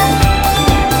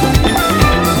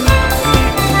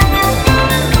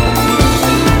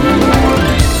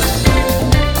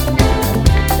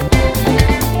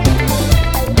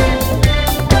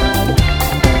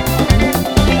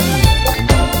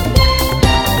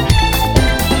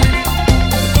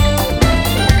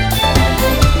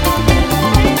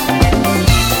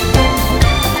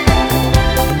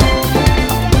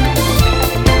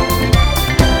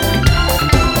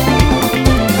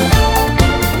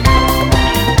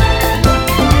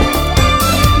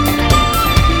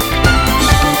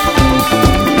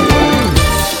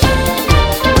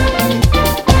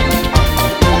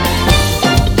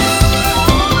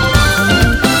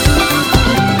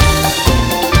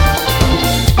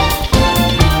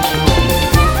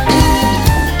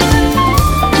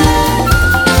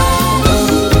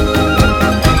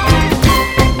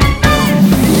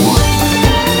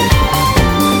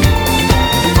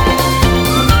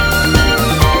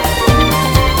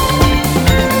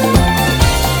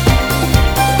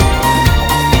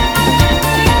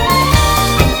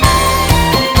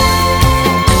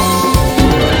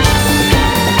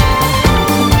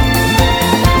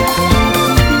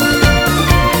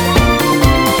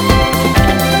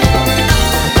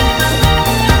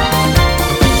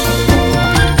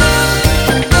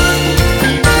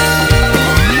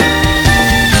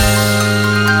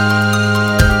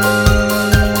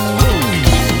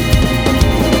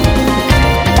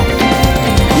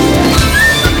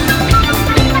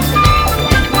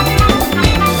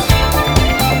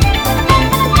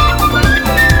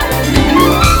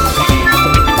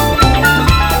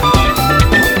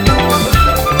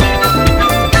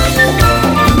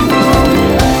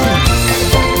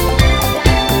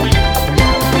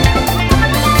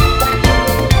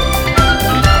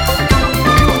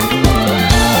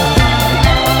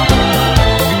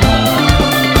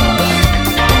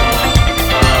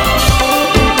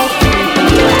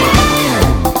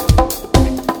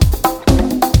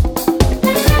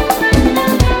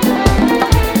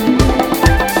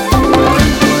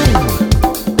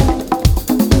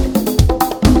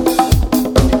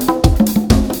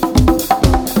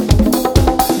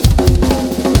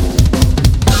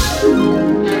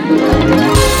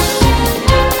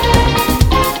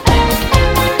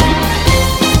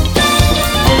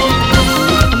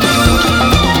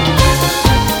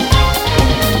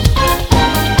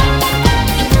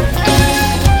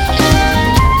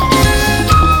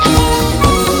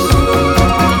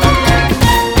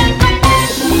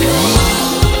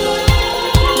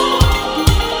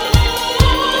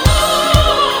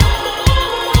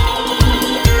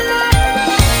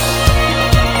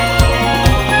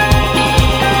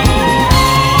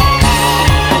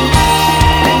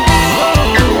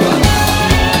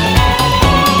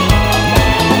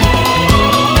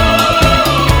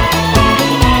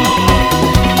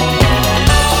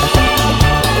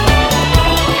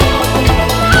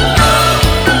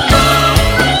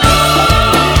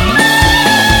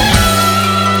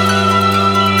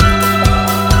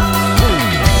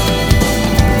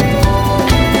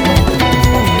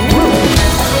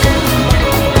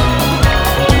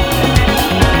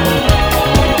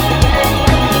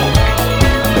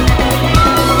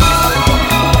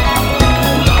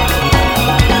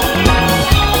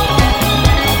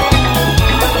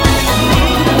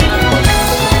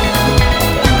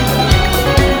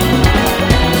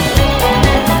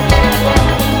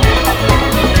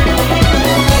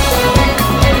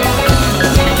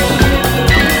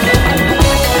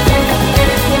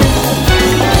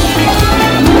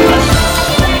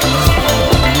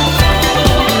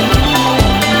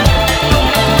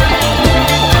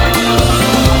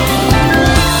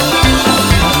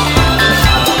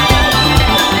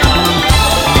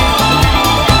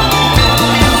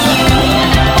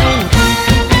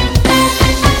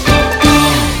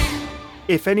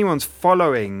 if anyone's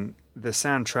following the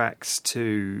soundtracks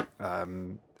to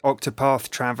Octopath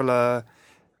Traveler,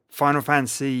 Final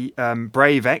Fantasy,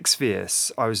 Brave Exvius,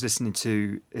 I was listening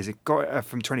to,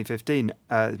 from 2015,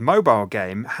 mobile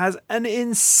game, has an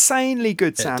insanely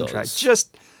good soundtrack,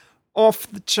 just off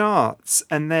the charts.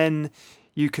 And then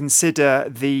you consider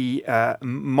the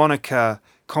Monica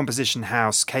composition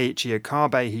house Keiichi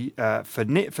Okabe for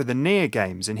the Nier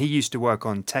games, and he used to work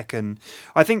on Tekken.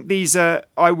 I think these are,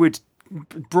 I would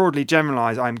broadly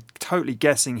generalize, I'm totally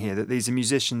guessing here, that these are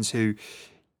musicians who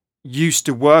used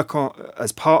to work on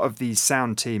as part of these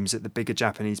sound teams at the bigger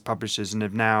Japanese publishers and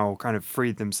have now kind of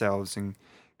freed themselves and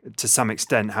to some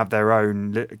extent have their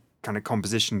own kind of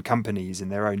composition companies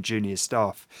and their own junior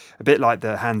staff, a bit like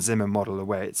the Hans Zimmer model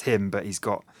where it's him but he's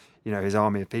got, you know, his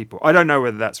army of people. I don't know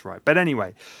whether that's right, but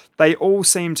anyway, they all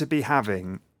seem to be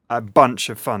having a bunch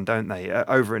of fun, don't they?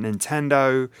 Over at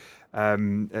Nintendo,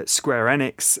 at Square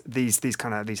Enix,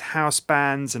 these house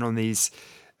bands, and on these,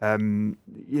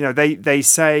 they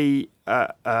say.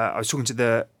 I was talking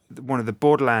to one of the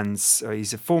Borderlands.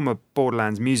 He's a former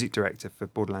Borderlands music director for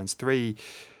Borderlands 3,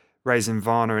 Raisin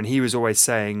Varner, and he was always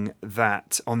saying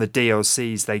that on the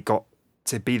DLCs they got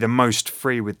to be the most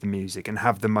free with the music and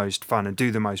have the most fun and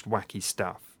do the most wacky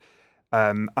stuff.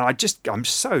 And I'm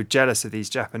so jealous of these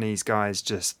Japanese guys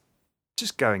just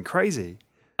going crazy.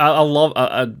 I love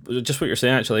just what you're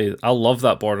saying. Actually, I love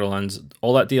that Borderlands.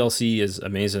 All that DLC is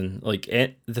amazing. Like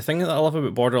the thing that I love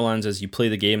about Borderlands is you play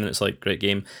the game and it's like great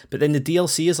game, but then the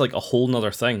DLC is like a whole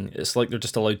nother thing. It's like they're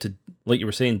just allowed to, like you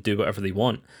were saying, do whatever they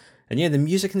want. And yeah, the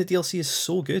music in the DLC is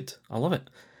so good. I love it.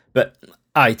 But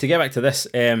to get back to this,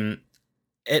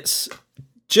 it's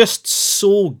just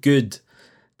so good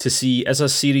to see as a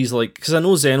series, like, because I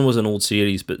know Zen was an old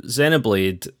series, but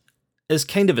Xenoblade is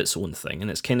kind of its own thing,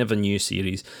 and it's kind of a new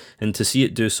series, and to see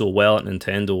it do so well at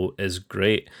Nintendo is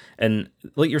great. And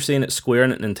like you're saying, at Square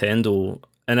and at Nintendo,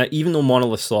 and even though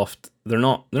Monolith Soft, they're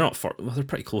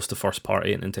pretty close to first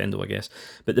party at Nintendo, I guess,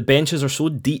 but the benches are so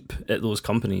deep at those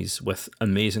companies with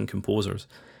amazing composers,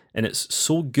 and it's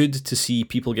so good to see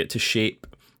people get to shape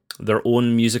their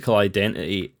own musical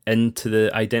identity into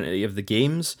the identity of the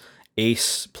games.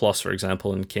 Ace Plus, for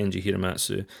example, and Kenji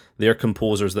Hiramatsu, they're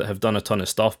composers that have done a ton of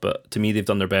stuff, but to me they've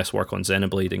done their best work on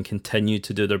Xenoblade and continue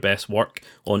to do their best work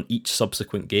on each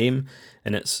subsequent game,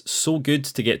 and it's so good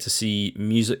to get to see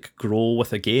music grow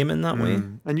with a game in that way.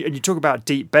 And you talk about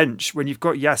deep bench, when you've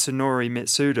got Yasunori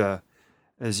Mitsuda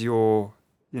as your,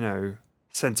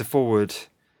 centre forward,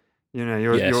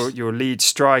 your lead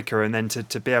striker, and then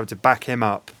to be able to back him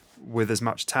up with as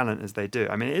much talent as they do.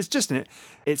 I mean,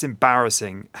 it's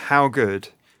embarrassing how good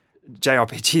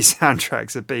JRPG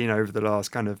soundtracks have been over the last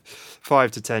kind of 5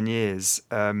 to 10 years.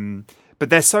 But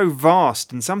they're so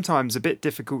vast and sometimes a bit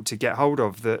difficult to get hold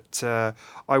of that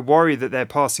I worry that they're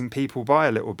passing people by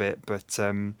a little bit. But,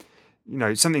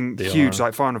 something huge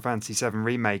like Final Fantasy VII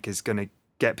Remake is going to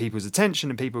get people's attention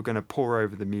and people are going to pour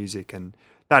over the music, and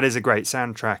that is a great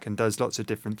soundtrack and does lots of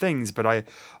different things, but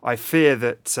I fear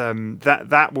that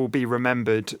that will be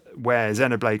remembered where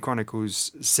Xenoblade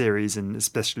Chronicles series, and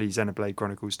especially Xenoblade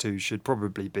Chronicles 2, should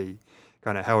probably be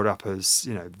kind of held up as,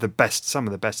 some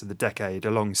of the best of the decade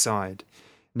alongside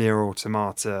Nier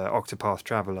Automata, Octopath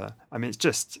Traveler. I mean,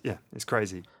 it's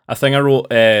crazy. A thing I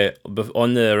wrote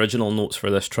on the original notes for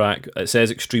this track, it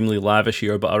says extremely lavish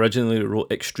here, but I originally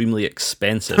wrote extremely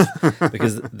expensive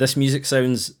because this music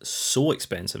sounds so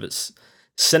expensive. It's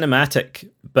cinematic,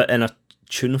 but in a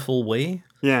tuneful way.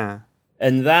 Yeah.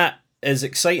 And that is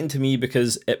exciting to me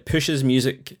because it pushes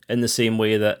music in the same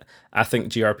way that I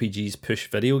think JRPGs push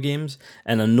video games.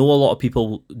 And I know a lot of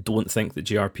people don't think that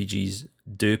JRPGs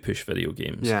do push video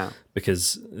games. Yeah.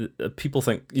 Because people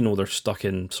think, they're stuck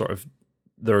in sort of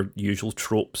their usual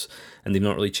tropes and they've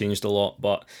not really changed a lot.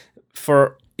 But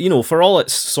for all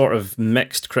its sort of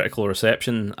mixed critical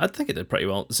reception, I think it did pretty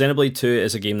well. Xenoblade 2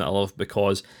 is a game that I love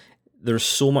because there's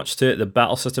so much to it. The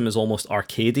battle system is almost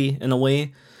arcadey in a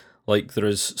way. Like, there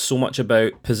is so much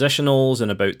about positionals and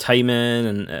about timing,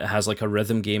 and it has like a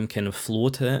rhythm game kind of flow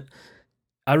to it.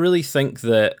 I really think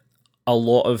that a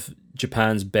lot of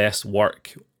Japan's best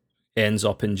work ends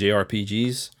up in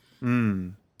JRPGs.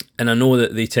 And I know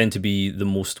that they tend to be the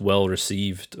most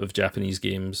well-received of Japanese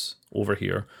games over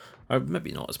here. Or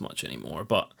maybe not as much anymore,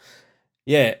 but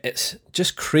yeah, it's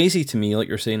just crazy to me, like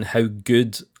you're saying, how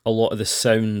good a lot of the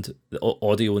sound, the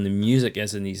audio and the music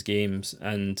is in these games.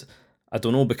 And I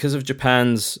don't know, because of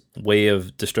Japan's way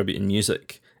of distributing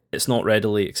music, it's not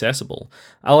readily accessible.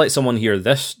 I let someone hear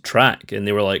this track and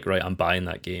they were like, right, I'm buying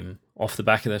that game off the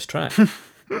back of this track.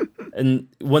 And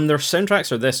when their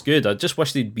soundtracks are this good, I just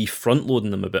wish they'd be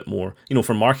front-loading them a bit more,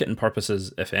 for marketing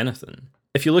purposes, if anything.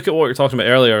 if you look at what you're talking about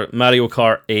earlier, Mario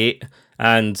Kart 8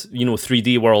 and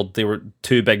 3D World, they were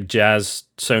two big jazz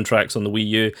soundtracks on the Wii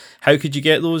U. How could you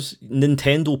get those?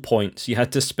 Nintendo points. You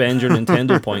had to spend your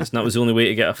Nintendo points, and that was the only way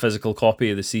to get a physical copy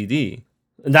of the CD.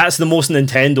 And that's the most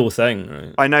Nintendo thing,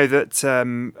 right? I know that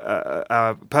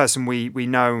a person we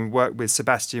know and work with,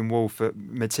 Sebastian Wolf at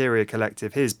Materia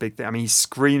Collective, his big thing, I mean, he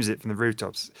screams it from the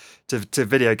rooftops to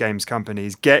video games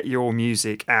companies, get your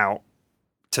music out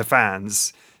to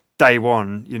fans day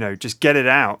one, just get it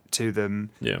out to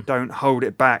them. Yeah. Don't hold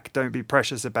it back. Don't be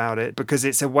precious about it, because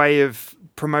it's a way of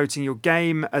promoting your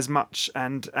game as much,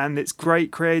 and it's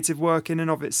great creative work in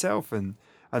and of itself, and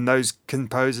those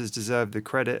composers deserve the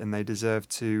credit, and they deserve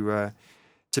to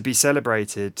be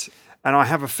celebrated. And I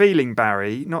have a feeling,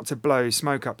 Barry, not to blow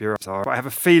smoke up your ass, but I have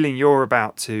a feeling you're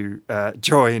about to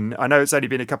join. I know it's only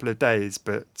been a couple of days,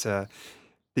 but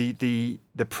the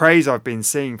praise I've been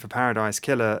seeing for Paradise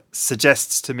Killer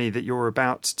suggests to me that you're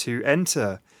about to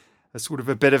enter a sort of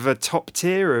a bit of a top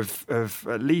tier of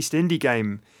at least indie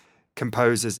game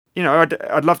composers.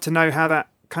 I'd love to know how that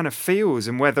kind of feels,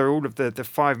 and whether all of the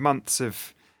 5 months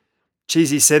of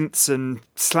cheesy synths and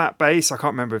slap bass, I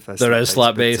can't remember if there is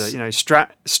slap bass,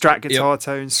 strat guitar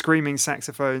tones, screaming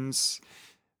saxophones.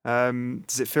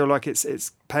 Does it feel like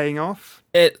it's paying off?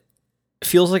 It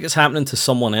feels like it's happening to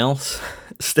someone else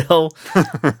still,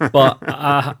 but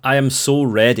I am so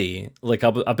ready. Like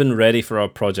I've been ready for a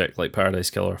project like Paradise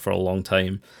Killer for a long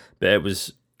time, but it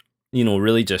was,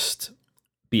 really just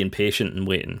being patient and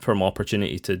waiting for an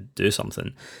opportunity to do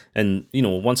something. And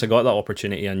once I got that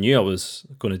opportunity, I knew I was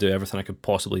going to do everything I could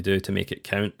possibly do to make it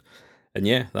count. And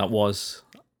yeah, that was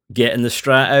getting the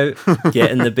strat out,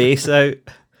 getting the bass out,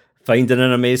 finding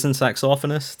an amazing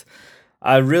saxophonist.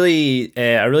 I really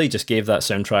just gave that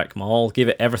soundtrack my all, gave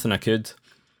it everything I could.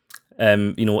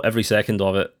 Every second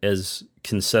of it is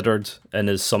considered and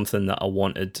is something that I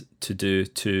wanted to do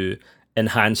to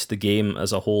enhance the game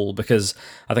as a whole, because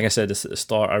I think I said this at the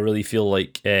start, I really feel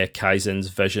like Kaizen's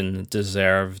vision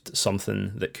deserved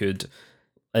something that could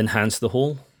enhance the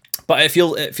whole. But it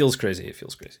feels crazy.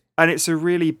 And it's a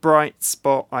really bright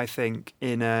spot, I think,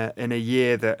 in a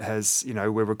year that has,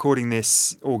 we're recording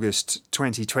this August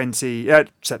 2020,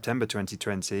 September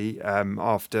 2020,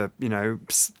 after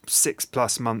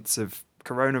 6+ months of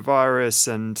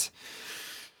coronavirus and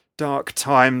dark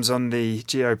times on the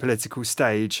geopolitical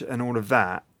stage and all of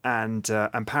that. And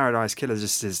Paradise Killer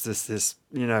just is this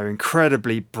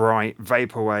incredibly bright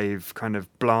vaporwave kind of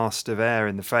blast of air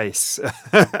in the face,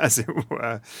 as it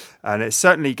were. And it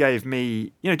certainly gave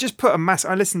me, just put a mass.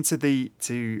 I listened to the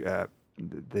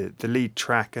lead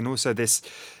track and also this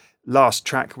last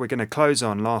track we're going to close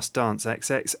on, Last Dance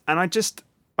XX, and I just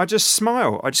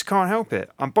smile. I just can't help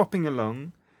it. I'm bopping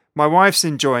along. My wife's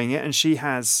enjoying it, and she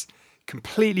has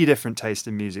completely different taste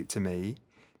in music to me.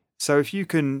 So if you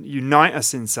can unite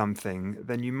us in something,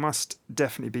 then you must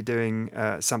definitely be doing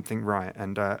something right.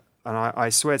 And I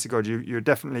swear to God, you're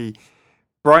definitely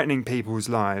brightening people's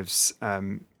lives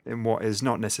in what is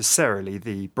not necessarily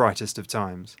the brightest of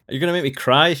times. You're going to make me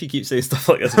cry if you keep saying stuff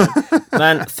like this.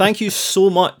 Man, thank you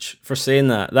so much for saying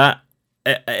that.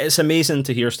 It's amazing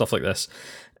to hear stuff like this.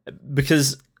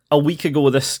 Because a week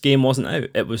ago, this game wasn't out.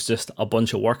 It was just a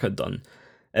bunch of work I'd done.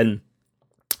 And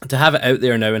to have it out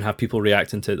there now and have people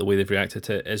reacting to it the way they've reacted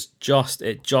to it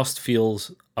it just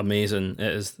feels amazing.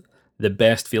 It is the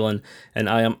best feeling, and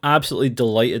I am absolutely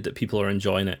delighted that people are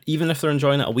enjoying it. Even if they're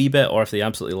enjoying it a wee bit or if they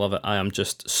absolutely love it, I am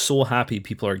just so happy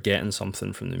people are getting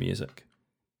something from the music.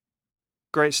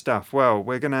 Great stuff. Well,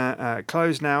 we're going to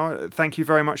close now. Thank you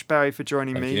very much, Barry, for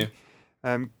joining me.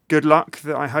 Good luck.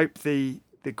 I hope the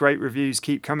great reviews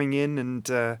keep coming in,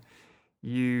 and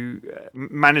you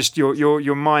managed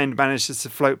your mind manages to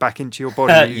float back into your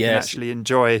body. You can actually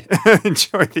enjoy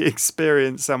the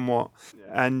experience somewhat,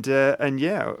 and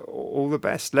yeah, all the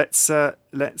best.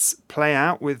 Let's play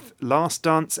out with Last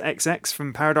Dance XX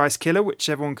from Paradise Killer, which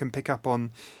everyone can pick up on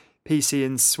PC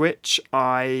and Switch.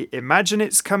 I imagine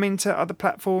it's coming to other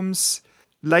platforms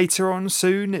later on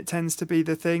soon. It tends to be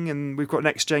the thing, and we've got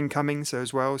next gen coming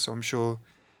as well, so I'm sure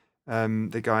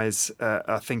the guys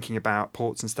are thinking about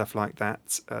ports and stuff like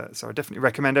that. So I definitely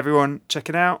recommend everyone check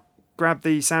it out. Grab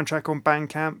the soundtrack on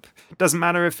Bandcamp. Doesn't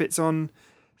matter if it's on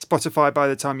Spotify by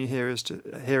the time you hear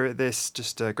this.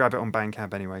 Just grab it on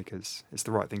Bandcamp anyway, because it's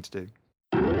the right thing to do.